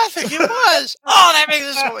 "I think it was." "Oh, that makes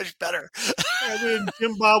it so much better." And then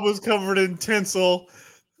Jim Bob was covered in tinsel,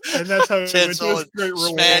 and that's how he went to his great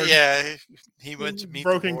reward. Yeah, he went to meet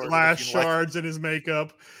broken glass shards in his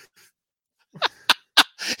makeup.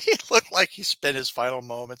 He looked like he spent his final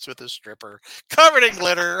moments with a stripper, covered in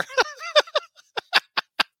glitter.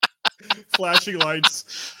 Flashing lights,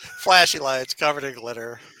 covered in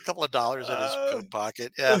glitter. A couple of dollars in his coat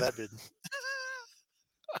pocket. Yeah, that didn't.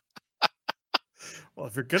 Well,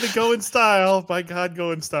 if you're gonna go in style, by God,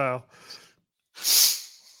 go in style.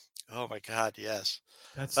 Oh my God, yes.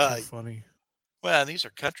 That's so funny. Well, these are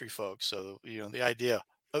country folks, so the idea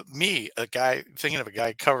of me, a guy thinking of a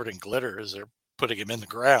guy covered in glitter as they're putting him in the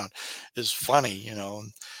ground, is funny,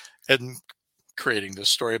 and creating this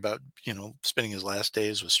story about spending his last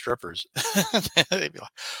days with strippers. They'd be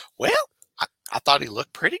like, "Well, I thought he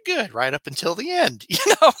looked pretty good right up until the end,"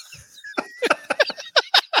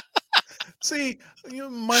 See,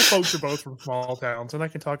 my folks are both from small towns, and I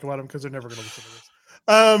can talk about them because they're never going to listen to this.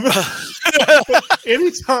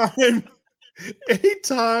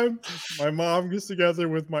 anytime my mom gets together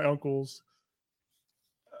with my uncles,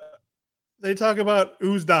 they talk about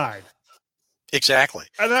who's died. Exactly.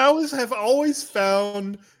 And I have always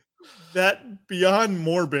found that beyond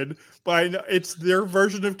morbid, but it's their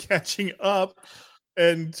version of catching up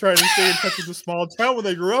and trying to stay in touch with the small town where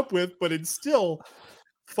they grew up with, but it's still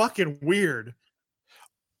fucking weird.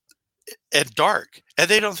 And dark. And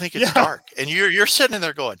they don't think it's dark. And you're sitting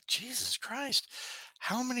there going, Jesus Christ,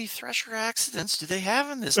 how many Thresher accidents do they have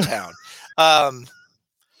in this town? Well,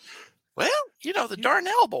 the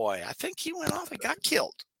Darnell boy, I think he went off and got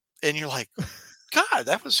killed. And you're like, God,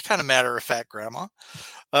 that was kind of matter of fact, Grandma.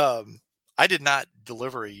 I did not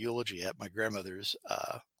deliver a eulogy at my grandmother's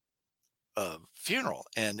funeral.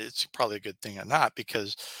 And it's probably a good thing I'm not,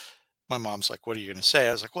 because my mom's like, what are you going to say?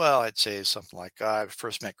 I was like, well, I'd say something like, I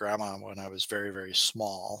first met Grandma when I was very, very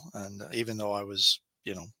small. And even though I was,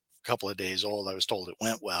 a couple of days old, I was told it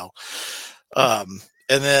went well. And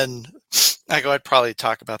then I'd probably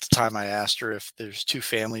talk about the time I asked her if there's two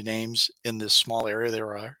family names in this small area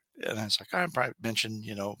there are. And I was like, I'd probably mention,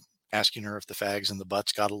 asking her if the Fags and the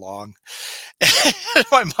Butts got along. And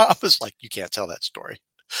my mom was like, you can't tell that story.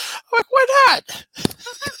 I'm like, why not?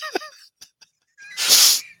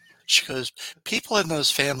 She goes, people in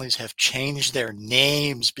those families have changed their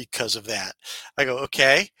names because of that. I go,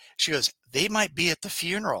 okay. She goes, they might be at the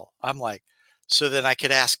funeral. I'm like, so then I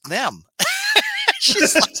could ask them.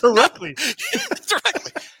 She's like, directly.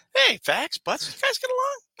 Directly. Hey, Fags, Butts, you guys get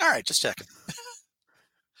along? All right, just checking.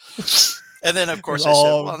 And then, of course, I said,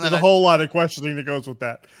 well, there's a whole lot of questioning that goes with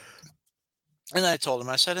that. And I told him,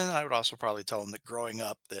 I said, and I would also probably tell him that growing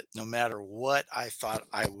up, that no matter what I thought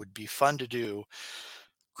I would be fun to do,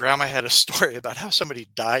 Grandma had a story about how somebody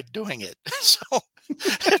died doing it. So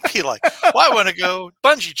it'd be like, well, I want to go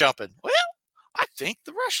bungee jumping. Well, I think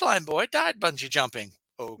the Rush Line boy died bungee jumping.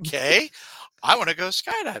 Okay. I want to go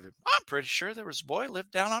skydiving. I'm pretty sure there was a boy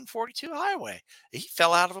lived down on 42 Highway. He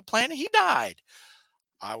fell out of a plane and he died.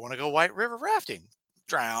 I want to go White River rafting.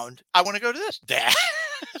 Drowned. I want to go to this. Dad.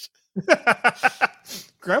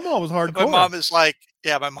 Grandma was hardcore. My mom is like,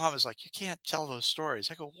 you can't tell those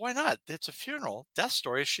stories. I go, why not? It's a funeral. Death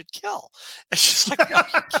stories should kill. And she's like, no,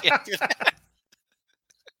 you can't do that.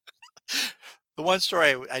 The one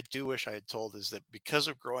story I do wish I had told is that because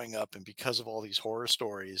of growing up and because of all these horror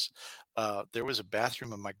stories, there was a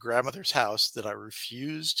bathroom in my grandmother's house that I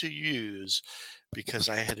refused to use because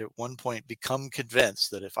I had at one point become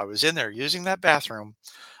convinced that if I was in there using that bathroom,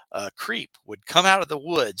 a creep would come out of the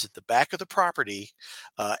woods at the back of the property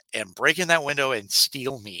and break in that window and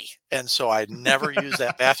steal me. And so I never used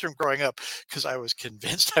that bathroom growing up because I was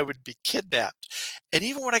convinced I would be kidnapped. And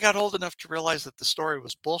even when I got old enough to realize that the story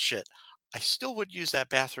was bullshit, I still would use that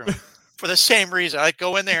bathroom for the same reason. I'd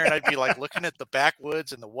go in there and I'd be like looking at the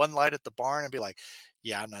backwoods and the one light at the barn and be like,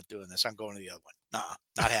 yeah, I'm not doing this. I'm going to the other one. Nah,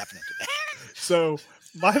 not happening today. So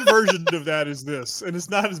my version of that is this, and it's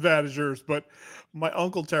not as bad as yours, but my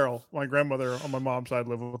Uncle Terrell, my grandmother on my mom's side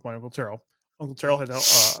lived with my Uncle Terrell. Uncle Terrell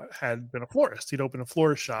had been a florist. He'd opened a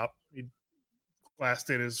florist shop. He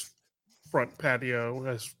blasted his front patio,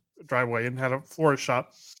 his driveway, and had a florist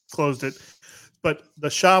shop, closed it. But the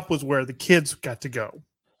shop was where the kids got to go.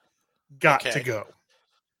 To go.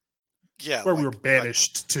 Yeah. Where we were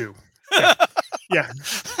banished to. Yeah. Yeah.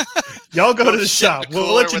 Y'all go to the shop.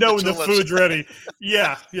 We'll let you know when the food's ready.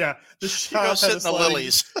 Yeah. Yeah. The shop go sit in the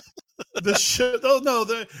lilies.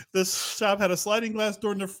 The shop had a sliding glass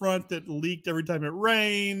door in the front that leaked every time it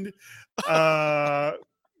rained.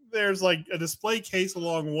 There's like a display case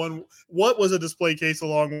along one wall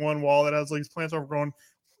that has like these plants overgrown.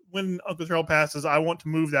 When Uncle Terrell passes, I want to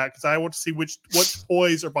move that because I want to see what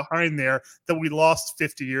toys are behind there that we lost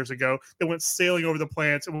 50 years ago that went sailing over the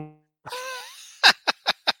plants.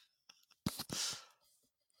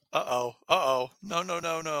 Uh-oh.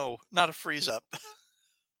 No. Not a freeze up.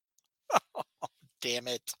 Oh, damn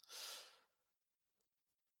it.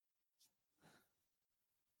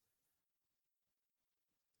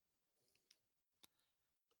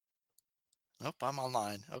 Nope, I'm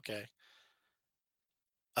online. Okay.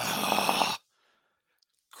 Ah,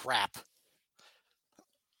 crap.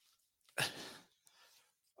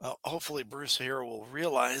 Well, hopefully Bruce here will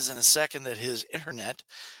realize in a second that his internet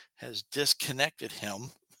has disconnected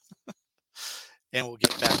him and we'll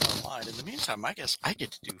get back online. In the meantime, I guess I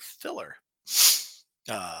get to do filler.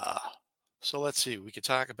 So let's see. We could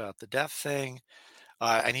talk about the death thing.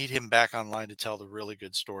 I need him back online to tell the really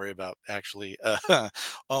good story about actually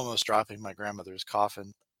almost dropping my grandmother's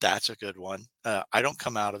coffin. That's a good one. I don't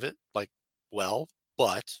come out of it but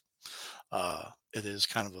it is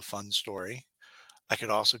kind of a fun story. I could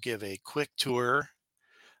also give a quick tour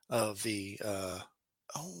of the. I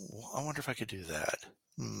wonder if I could do that.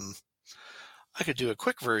 I could do a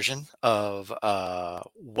quick version of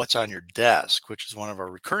what's on your desk, which is one of our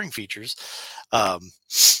recurring features,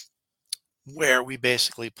 where we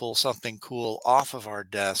basically pull something cool off of our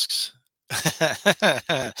desks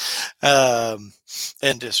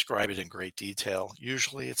and describe it in great detail.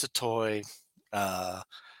 Usually it's a toy. Man,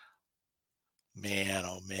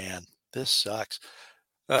 oh man, this sucks.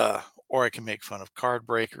 Or I can make fun of card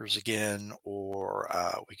breakers again, or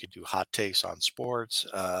we could do hot takes on sports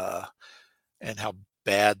and how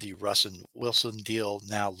bad the Russell Wilson deal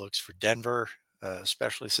now looks for Denver,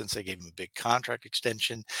 especially since they gave him a big contract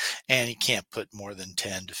extension, and he can't put more than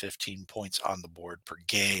 10 to 15 points on the board per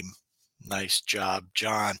game. Nice job,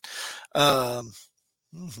 John.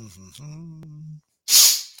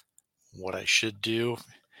 What I should do,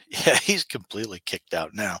 yeah, he's completely kicked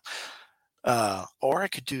out now. Or I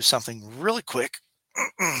could do something really quick.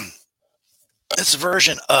 It's a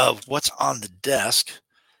version of what's on the desk.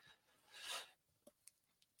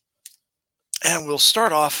 And we'll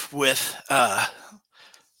start off with a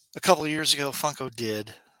couple of years ago, Funko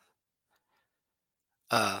did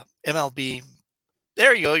MLB.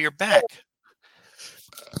 There you go. You're back.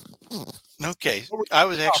 Okay. I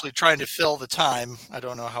was actually trying to fill the time. I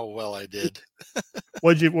don't know how well I did.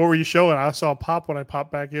 What were you showing? I saw pop when I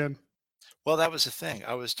popped back in. Well, that was the thing.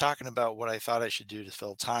 I was talking about what I thought I should do to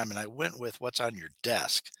fill time, and I went with what's on your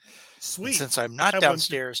desk. Sweet. And since I'm not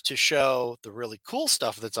downstairs to show the really cool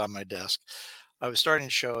stuff that's on my desk, I was starting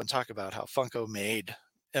to show and talk about how Funko made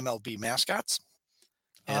MLB mascots.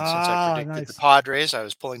 And since I predicted the Padres, I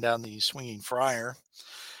was pulling down the swinging friar.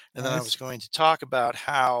 And then I was going to talk about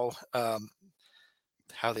how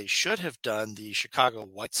they should have done the Chicago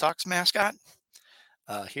White Sox mascot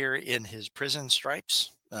here in his prison stripes,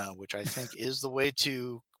 which I think is the way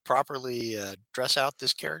to properly dress out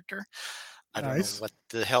this character. I don't know what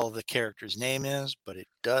the hell the character's name is, but it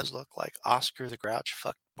does look like Oscar the Grouch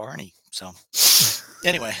fucked Barney. So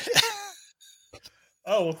anyway.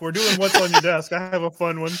 Oh, if we're doing what's on your desk, I have a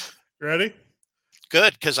fun one. You ready?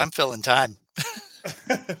 Good, because I'm filling time.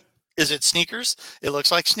 Is it sneakers? It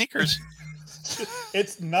looks like sneakers.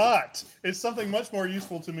 It's not. It's something much more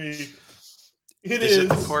useful to me. Is it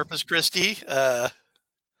Corpus Christi?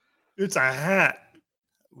 It's a hat.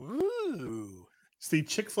 Ooh. It's the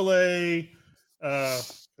Chick-fil-A,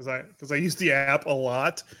 because I use the app a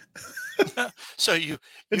lot. So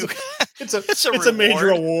it's a major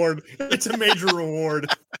award. It's a major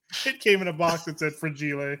reward. It came in a box that said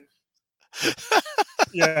Fragile.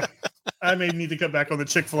 Yeah. I may need to cut back on the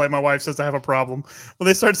Chick-fil-A. My wife says I have a problem. When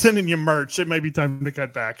they start sending you merch, it may be time to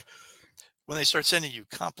cut back. When they start sending you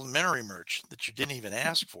complimentary merch that you didn't even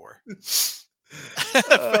ask for.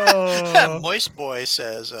 Moist Boy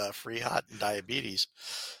says free hot and diabetes.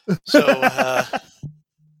 So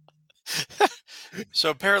so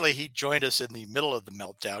apparently he joined us in the middle of the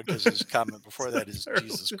meltdown because his comment before that is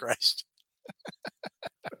Jesus Christ.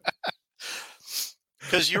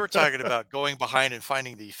 Because you were talking about going behind and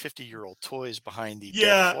finding the 50-year-old toys behind the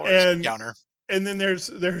counter. And then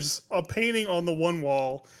there's a painting on the one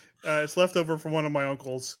wall. It's left over from one of my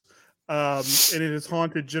uncles. And it has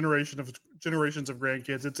haunted generations of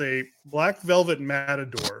grandkids. It's a black velvet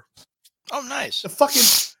matador. Oh, nice.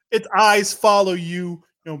 Its eyes follow you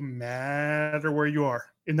no matter where you are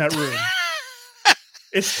in that room.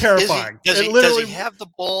 It's terrifying. Does he have the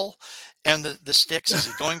bowl and the sticks? Is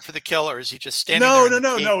he going for the kill, or is he just standing there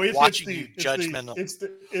No. Watching you judgmental? It's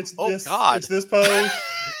this pose.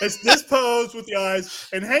 It's this pose with the eyes,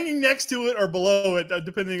 and hanging next to it or below it,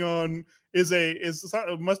 depending on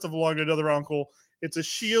it must have belonged to another uncle. It's a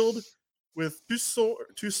shield with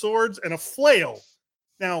two swords and a flail.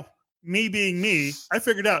 Now, me being me, I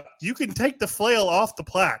figured out you can take the flail off the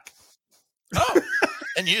plaque. Oh,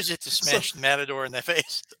 and use it to smash the matador in the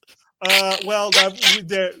face. Well,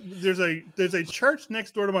 there's a church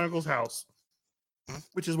next door to my uncle's house,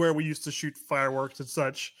 which is where we used to shoot fireworks and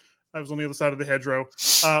such. I was on the other side of the hedgerow.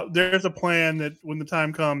 There's a plan that when the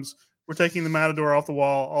time comes, we're taking the matador off the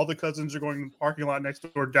wall. All the cousins are going to the parking lot next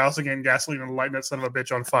door, dousing it in gasoline and lighting that son of a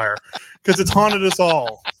bitch on fire because it's haunted us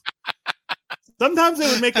all. Sometimes they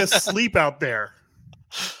would make us sleep out there.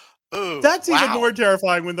 Ooh, that's even more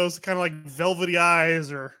terrifying when those kind of like velvety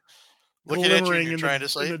eyes are looking at you and you're trying to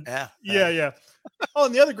sleep. Yeah. Oh,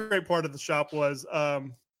 and the other great part of the shop was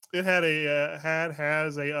it had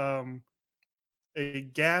has a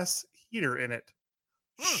gas heater in it.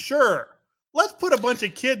 Sure, let's put a bunch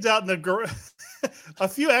of kids out in the a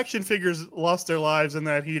few action figures lost their lives in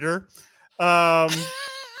that heater.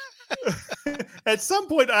 At some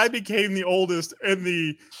point, I became the oldest and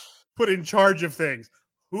the put in charge of things.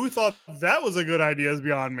 Who thought that was a good idea is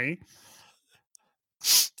beyond me.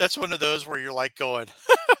 That's one of those where you're like going,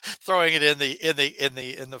 throwing it in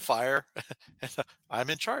the fire. I'm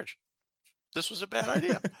in charge. This was a bad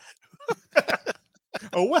idea.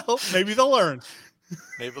 Oh well, maybe they'll learn.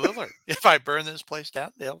 Maybe they'll learn. If I burn this place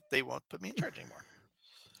down, they won't put me in charge anymore.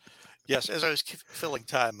 Yes, as I was filling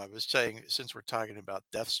time, I was saying, since we're talking about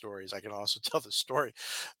death stories, I can also tell the story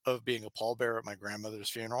of being a pallbearer at my grandmother's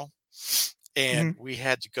funeral. And we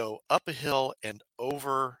had to go up a hill and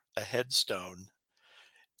over a headstone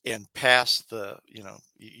and past the,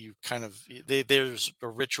 you kind of, there's a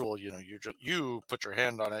ritual, you put your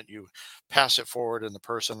hand on it, you pass it forward, and the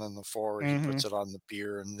person in the forward, he puts it on the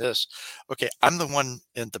bier and this. Okay, I'm the one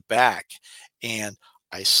in the back, and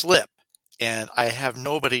I slip, and I have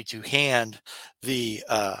nobody to hand the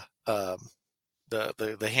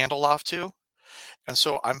handle off to. And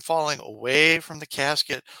so I'm falling away from the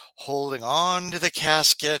casket, holding on to the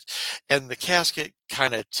casket, and the casket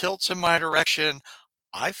kind of tilts in my direction.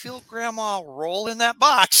 I feel Grandma roll in that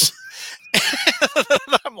box.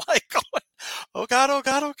 And I'm like going, oh God, oh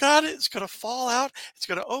God, oh God, it's going to fall out. It's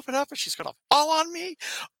going to open up and she's going to fall on me.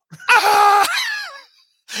 Ah!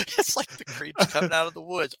 It's like the creeps coming out of the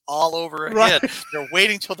woods all over again. Right. They're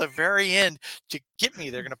waiting till the very end to get me.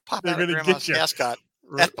 They're going to pop out of Grandma's casket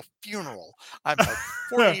at the funeral. I'm like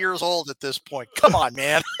 40 years old at this point. Come on,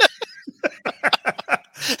 man.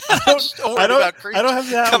 I don't have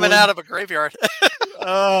that coming out of a graveyard.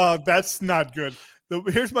 That's not good.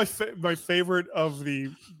 Here's my favorite of the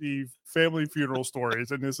family funeral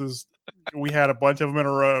stories, and we had a bunch of them in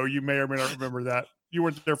a row. You may or may not remember that. You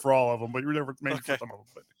weren't there for all of them, but you were there for maybe for some of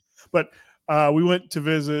them. But we went to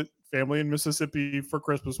visit family in Mississippi for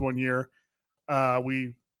Christmas one year.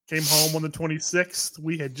 We came home on the 26th.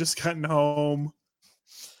 We had just gotten home,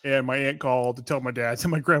 and my aunt called to tell my dad that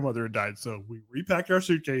my grandmother had died. So we repacked our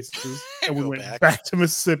suitcases and we went back to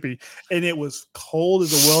Mississippi. And it was cold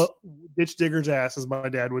as a ditch digger's ass, as my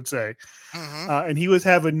dad would say. And he was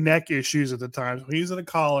having neck issues at the time. So he was in a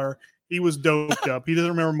collar. He was doped up. He doesn't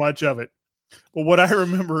remember much of it. But what I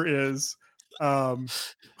remember is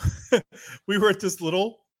we were at this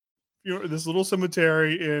little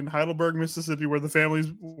cemetery in Heidelberg, Mississippi, where the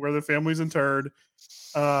family's interred.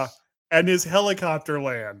 And his helicopter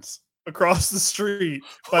lands across the street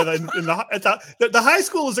the high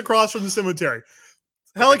school is across from the cemetery.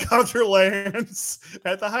 Helicopter lands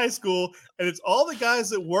at the high school, and it's all the guys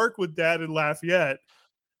that work with Dad in Lafayette.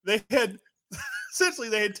 They had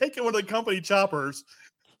taken one of the company choppers,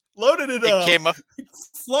 loaded it up,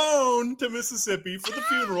 flown to Mississippi for the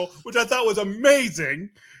funeral, which I thought was amazing.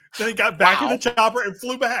 Then he got back in the chopper and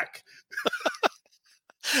flew back.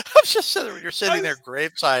 I'm just sitting there. You're sitting there,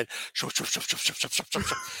 graveside. It's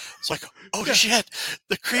like, oh shit!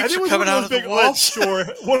 The creeps are coming out of the woods.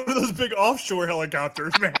 One of those big offshore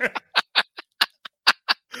helicopters, man.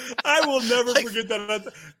 I will never forget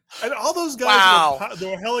that. And all those guys, they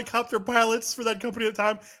were helicopter pilots for that company at the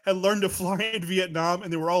time, had learned to fly in Vietnam,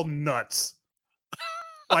 and they were all nuts.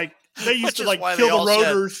 Like they used to kill the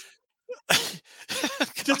rotors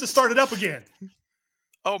just to start it up again.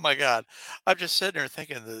 Oh my God. I'm just sitting there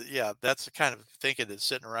thinking that's the kind of thinking that's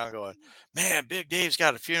sitting around going, man, Big Dave's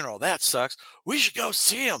got a funeral. That sucks. We should go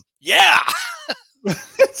see him. Yeah.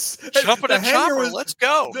 Jump in a chopper. Let's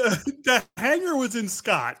go. The hangar was in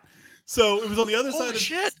Scott. So it was on the other side of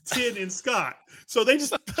 10 in Scott. So they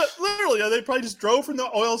just they probably just drove from the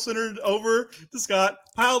oil center over to Scott,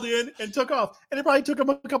 piled in, and took off. And it probably took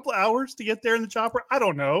them a couple of hours to get there in the chopper. I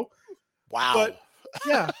don't know. Wow. But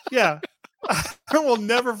yeah. I will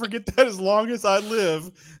never forget that as long as I live.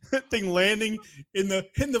 That thing landing in the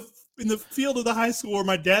field of the high school where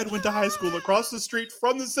my dad went to high school, across the street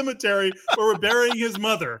from the cemetery where we're burying his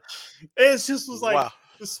mother. It just was like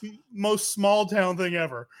the most small town thing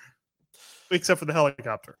ever, except for the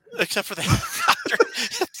helicopter.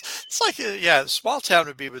 It's like small town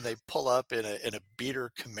would be when they pull up in a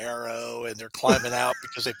beater Camaro and they're climbing out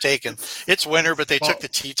because they've taken. It's winter, but they took the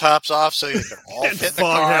T-tops off so you can all fit in the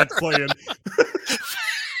car. Playing.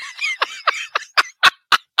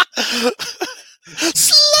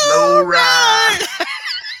 Slow ride.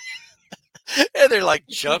 And they're like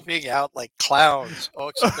jumping out like clowns. Oh,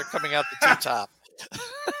 except they're coming out the T-top.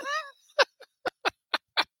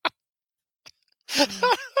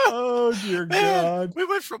 Oh dear God! We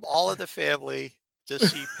went from all of the family to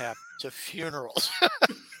CPAP to funerals.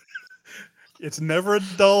 It's never a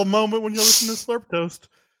dull moment when you listen to Slurp Toast.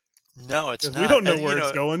 No, it's not. We don't know where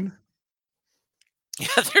it's going.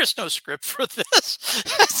 Yeah, there's no script for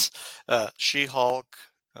this. She-Hulk,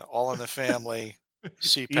 All in the Family,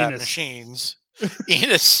 CPAP Enos. machines,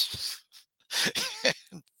 Enos,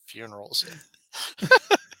 funerals.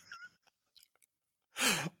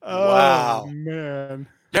 Oh Wow. man.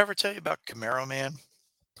 Did I ever tell you about Camaro Man?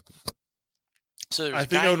 So there's I a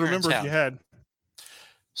think guy I would here in remember if you town. had.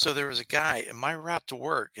 So there was a guy in my route to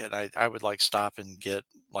work, and I would like stop and get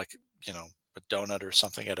like a donut or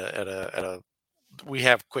something at a we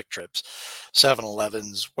have Quick Trips,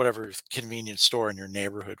 7-Elevens, whatever convenience store in your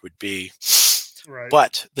neighborhood would be. Right.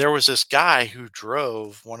 But there was this guy who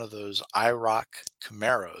drove one of those IROC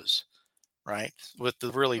Camaros, right, with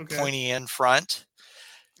the really Okay. pointy end front,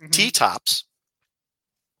 Mhm. T-tops.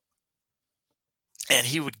 And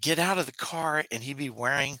he would get out of the car and he'd be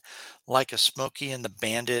wearing like a Smokey and the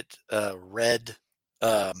Bandit red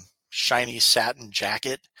shiny satin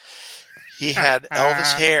jacket. He had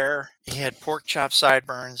Elvis hair. He had pork chop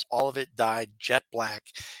sideburns, all of it dyed jet black.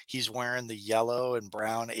 He's wearing the yellow and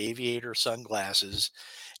brown aviator sunglasses.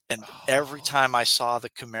 And every time I saw the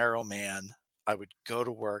Camaro Man, I would go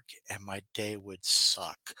to work and my day would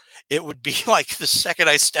suck. It would be like the second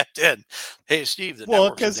I stepped in, hey Steve, the Well,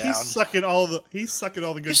 networks are because down. he's sucking all the good. He's sucking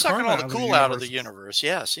karma all the out of the cool out of universe. the universe.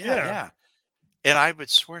 Yes, Yeah. yeah. And I would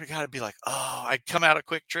swear to God, I'd be like, oh, I'd come out a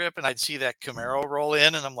Quick Trip and I'd see that Camaro roll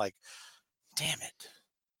in, and I'm like, damn it.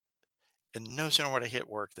 And no sooner would I hit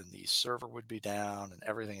work than the server would be down and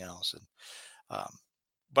everything else. And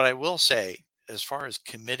but I will say, as far as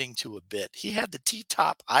committing to a bit, he had the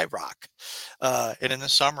T-top IROC. And in the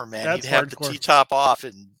summer, man, That's he'd have the hardcore. T-top off,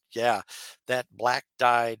 and yeah, that black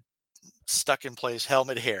dyed stuck in place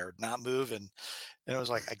helmet hair not moving. And it was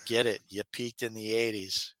like, I get it. You peaked in the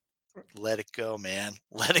 80s. Let it go, man.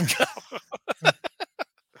 Let it go.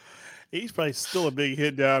 He's probably still a big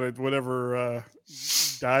hit down at whatever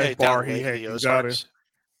dive Hey, bar down he Lake of the hangs out in. Ozarks.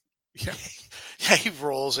 Yeah. Yeah, he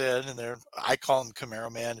rolls in, and there. I call him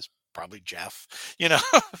Camaro Man. It's probably Jeff.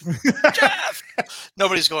 Jeff.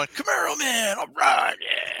 Nobody's going Camaro Man. All right,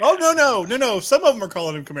 yeah. Oh no! Some of them are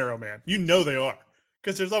calling him Camaro Man. You know they are,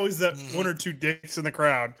 because there's always that one or two dicks in the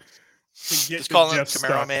crowd. Just calling him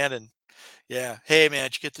Camaro Man, and yeah, hey man,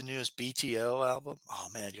 did you get the newest BTO album? Oh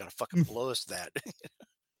man, you gotta fucking blow us that.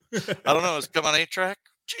 I don't know. It's come on 8-track.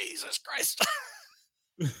 Jesus Christ.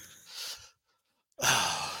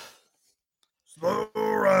 Slow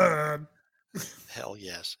ride. Hell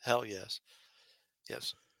yes.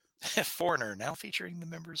 Yes. Foreigner now featuring the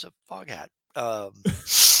members of Foghat.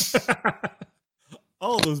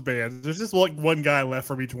 All of those bands. There's just like one guy left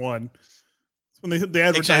from each one. When they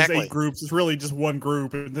advertise 8 groups, it's really just one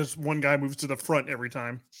group, and this one guy moves to the front every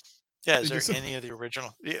time. Yeah, is there any of the original?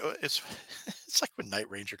 It's like when Night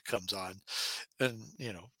Ranger comes on, and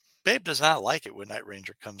Babe does not like it when Night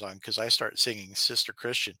Ranger comes on because I start singing Sister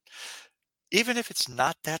Christian, even if it's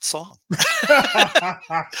not that song.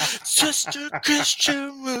 Sister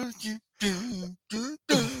Christian, will you do?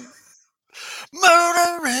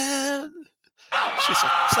 Murdering. She's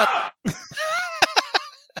like, it's not.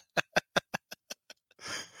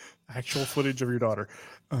 Actual footage of your daughter.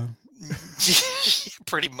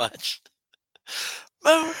 Pretty much.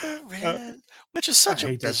 Motorin, which is such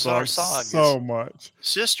a bizarre song. So much.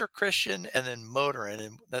 Sister Christian and then Motorin,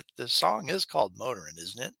 and that the song is called Motorin,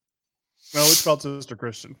 isn't it? No, it's called Sister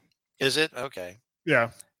Christian. Is it? Okay. Yeah.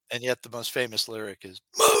 And yet the most famous lyric is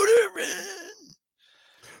Motorin.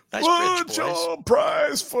 Nice bridge, boys. Your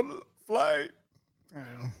prize for the flight.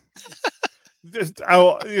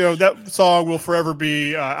 That song will forever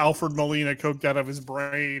be Alfred Molina coked out of his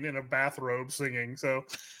brain in a bathrobe singing. So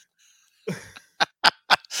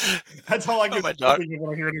that's all I can think of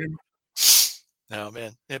when I hear it. No,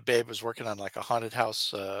 man. Babe was working on like a haunted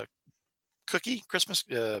house cookie, Christmas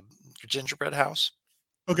gingerbread house.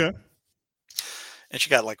 Okay. And she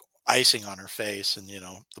got like icing on her face, and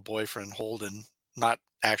the boyfriend Holden, not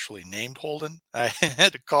actually named Holden. I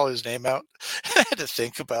had to call his name out. I had to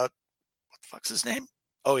think about what the fuck's his name?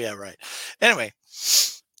 Oh yeah, right. Anyway,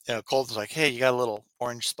 Colton's like, hey, you got a little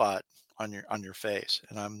orange spot on your face.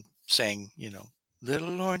 And I'm saying,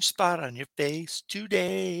 little orange spot on your face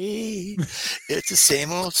today. It's the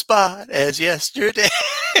same old spot as yesterday.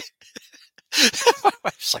 My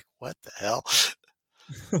wife's like, what the hell?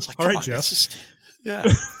 It's like, all right, Jeff. Yeah.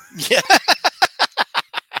 Yeah.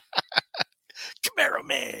 Camaro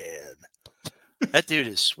Man. That dude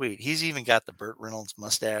is sweet. He's even got the Burt Reynolds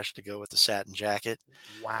mustache to go with the satin jacket.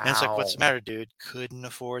 Wow. And it's like, what's the matter, dude? Couldn't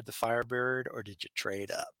afford the Firebird, or did you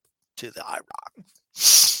trade up to the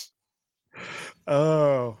IROC?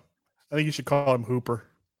 Oh, I think you should call him Hooper.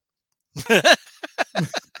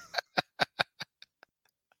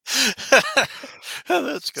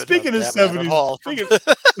 That's good. Speaking of 70s,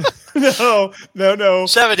 No.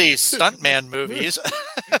 70s stuntman movies.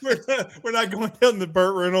 We're not going down the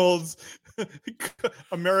Burt Reynolds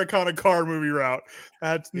Americana car movie route.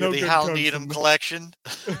 That's no The good. Hal comes Needham from- collection.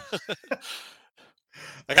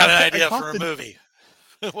 I got an idea caught for a the- movie.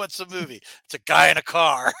 What's the movie? It's a guy in a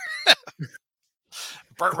car.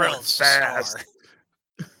 Burt Reynolds fast. star.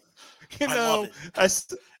 You I know, love it. as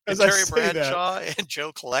And I Terry say that, Bradshaw and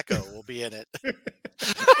Joe Colecco will be in it.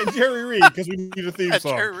 and Jerry Reed, because we need a theme And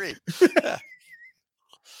song. Jerry Reed.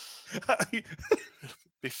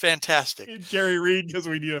 Be fantastic. Jerry Reed, because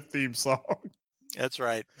we need a theme song. That's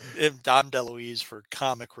right. And Dom DeLuise for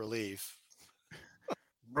comic relief.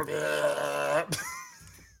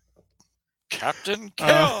 Captain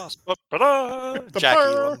Chaos. Ba-ba-da. Jack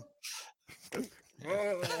Elam.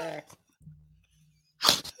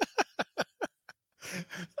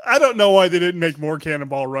 I don't know why they didn't make more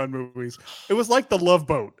Cannonball Run movies. It was like The Love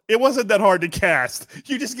Boat. It wasn't that hard to cast.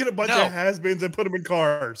 You just get a bunch No. of has-beens and put them in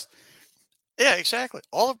cars. Yeah, exactly.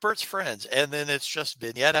 All of Bert's friends. And then it's just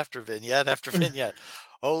vignette after vignette after vignette.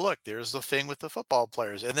 Oh, look, there's the thing with the football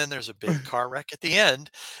players. And then there's a big car wreck at the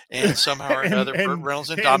end. And somehow or another, Burt Reynolds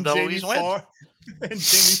and Dom Jamie DeLuise win. Farr- And Jamie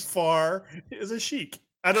Farr is a sheik.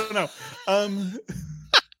 I don't know.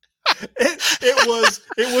 It was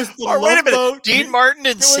the Oh, Love wait a minute. Boat. Dean Martin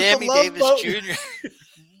and was the Sammy Love Davis Boat.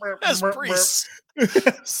 Jr. as priests.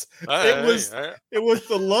 Yes. It was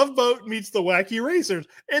the Love Boat meets the Wacky Racers.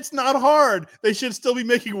 It's not hard. They should still be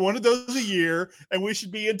making one of those a year, and we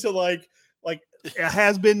should be into like it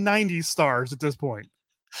has been 90s stars at this point.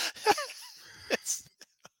 It's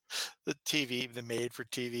the made for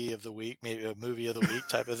TV of the week, maybe a movie of the week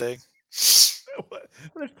type of thing.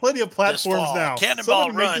 There's plenty of This platforms fall, now. Cannonball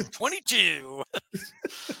Someone make Run this- 22.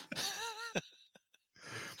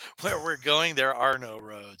 Where we're going, there are no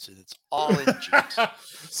roads, and it's all in jeeps.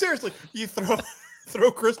 Seriously, you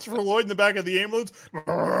throw Christopher Lloyd in the back of the ambulance.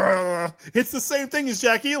 It's the same thing as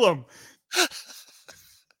Jack Elam.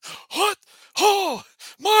 What? Oh,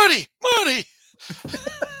 Marty!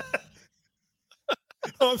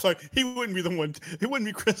 Oh, I'm sorry. He wouldn't be the one. It wouldn't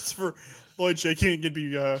be Christopher Lloyd shaking. It'd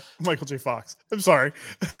be Michael J. Fox. I'm sorry.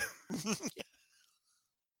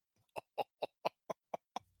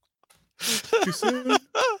 Too soon?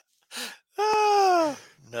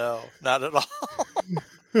 No, not at all.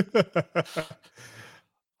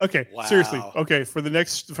 Okay, seriously. Wow. Okay, for the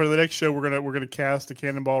next show, we're gonna cast a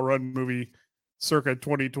Cannonball Run movie, circa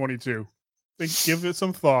 2022. Give it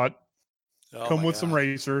some thought. Oh Come my with some God.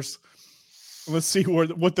 racers. Let's see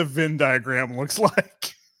what the Venn diagram looks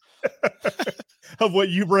like of what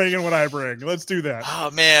you bring and what I bring. Let's do that. Oh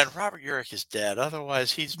man, Robert Urich is dead.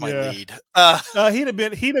 Otherwise, he's my Yeah. lead.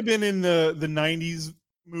 He'd have been in the 90s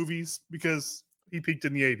movies because he peaked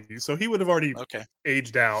in the 80s, so he would have already Okay.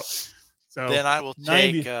 aged out. So Then I will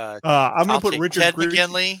 90. take. I'm I'll gonna put take Richard Ted Gere-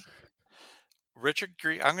 McGinley. Richard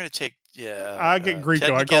Gere. I'm going to take. Yeah. I get Greco.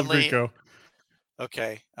 Ted I call him McGinley. Greco.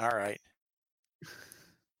 Okay. All right.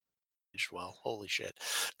 Well, holy shit.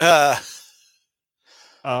 Um,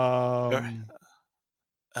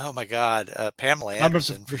 Oh my God. Pamela I'm a-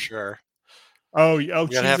 Anderson for sure. oh, gotta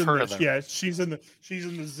she's have in her the, in there. yeah, she's in the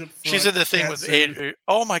zip. She's front in the thing cat with suit.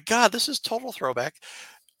 Oh my God, this is total throwback.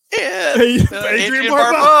 And, Adrian Barbeau.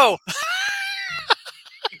 Barbeau.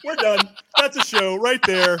 We're done. That's a show right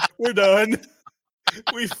there. We're done.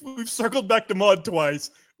 We've circled back to Mud twice.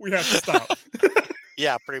 We have to stop.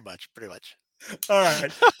 Yeah, pretty much. All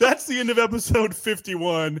right. That's the end of episode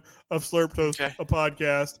 51 of Slurp Toast, Okay. a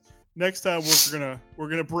podcast. Next time we're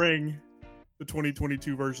gonna bring the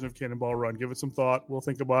 2022 version of Cannonball Run. Give it some thought. We'll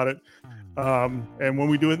think about it. And when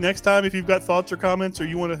we do it next time, if you've got thoughts or comments, or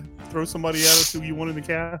you want to throw somebody at us who you want in the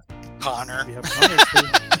cast, Connor. we have comments.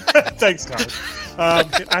 Thanks, Connor.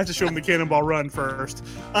 I have to show him the Cannonball Run first.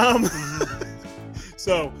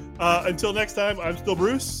 So until next time, I'm still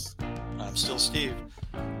Bruce, I'm still Steve.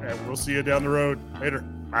 and we'll see you down the road later.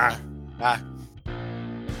 Bye. Bye.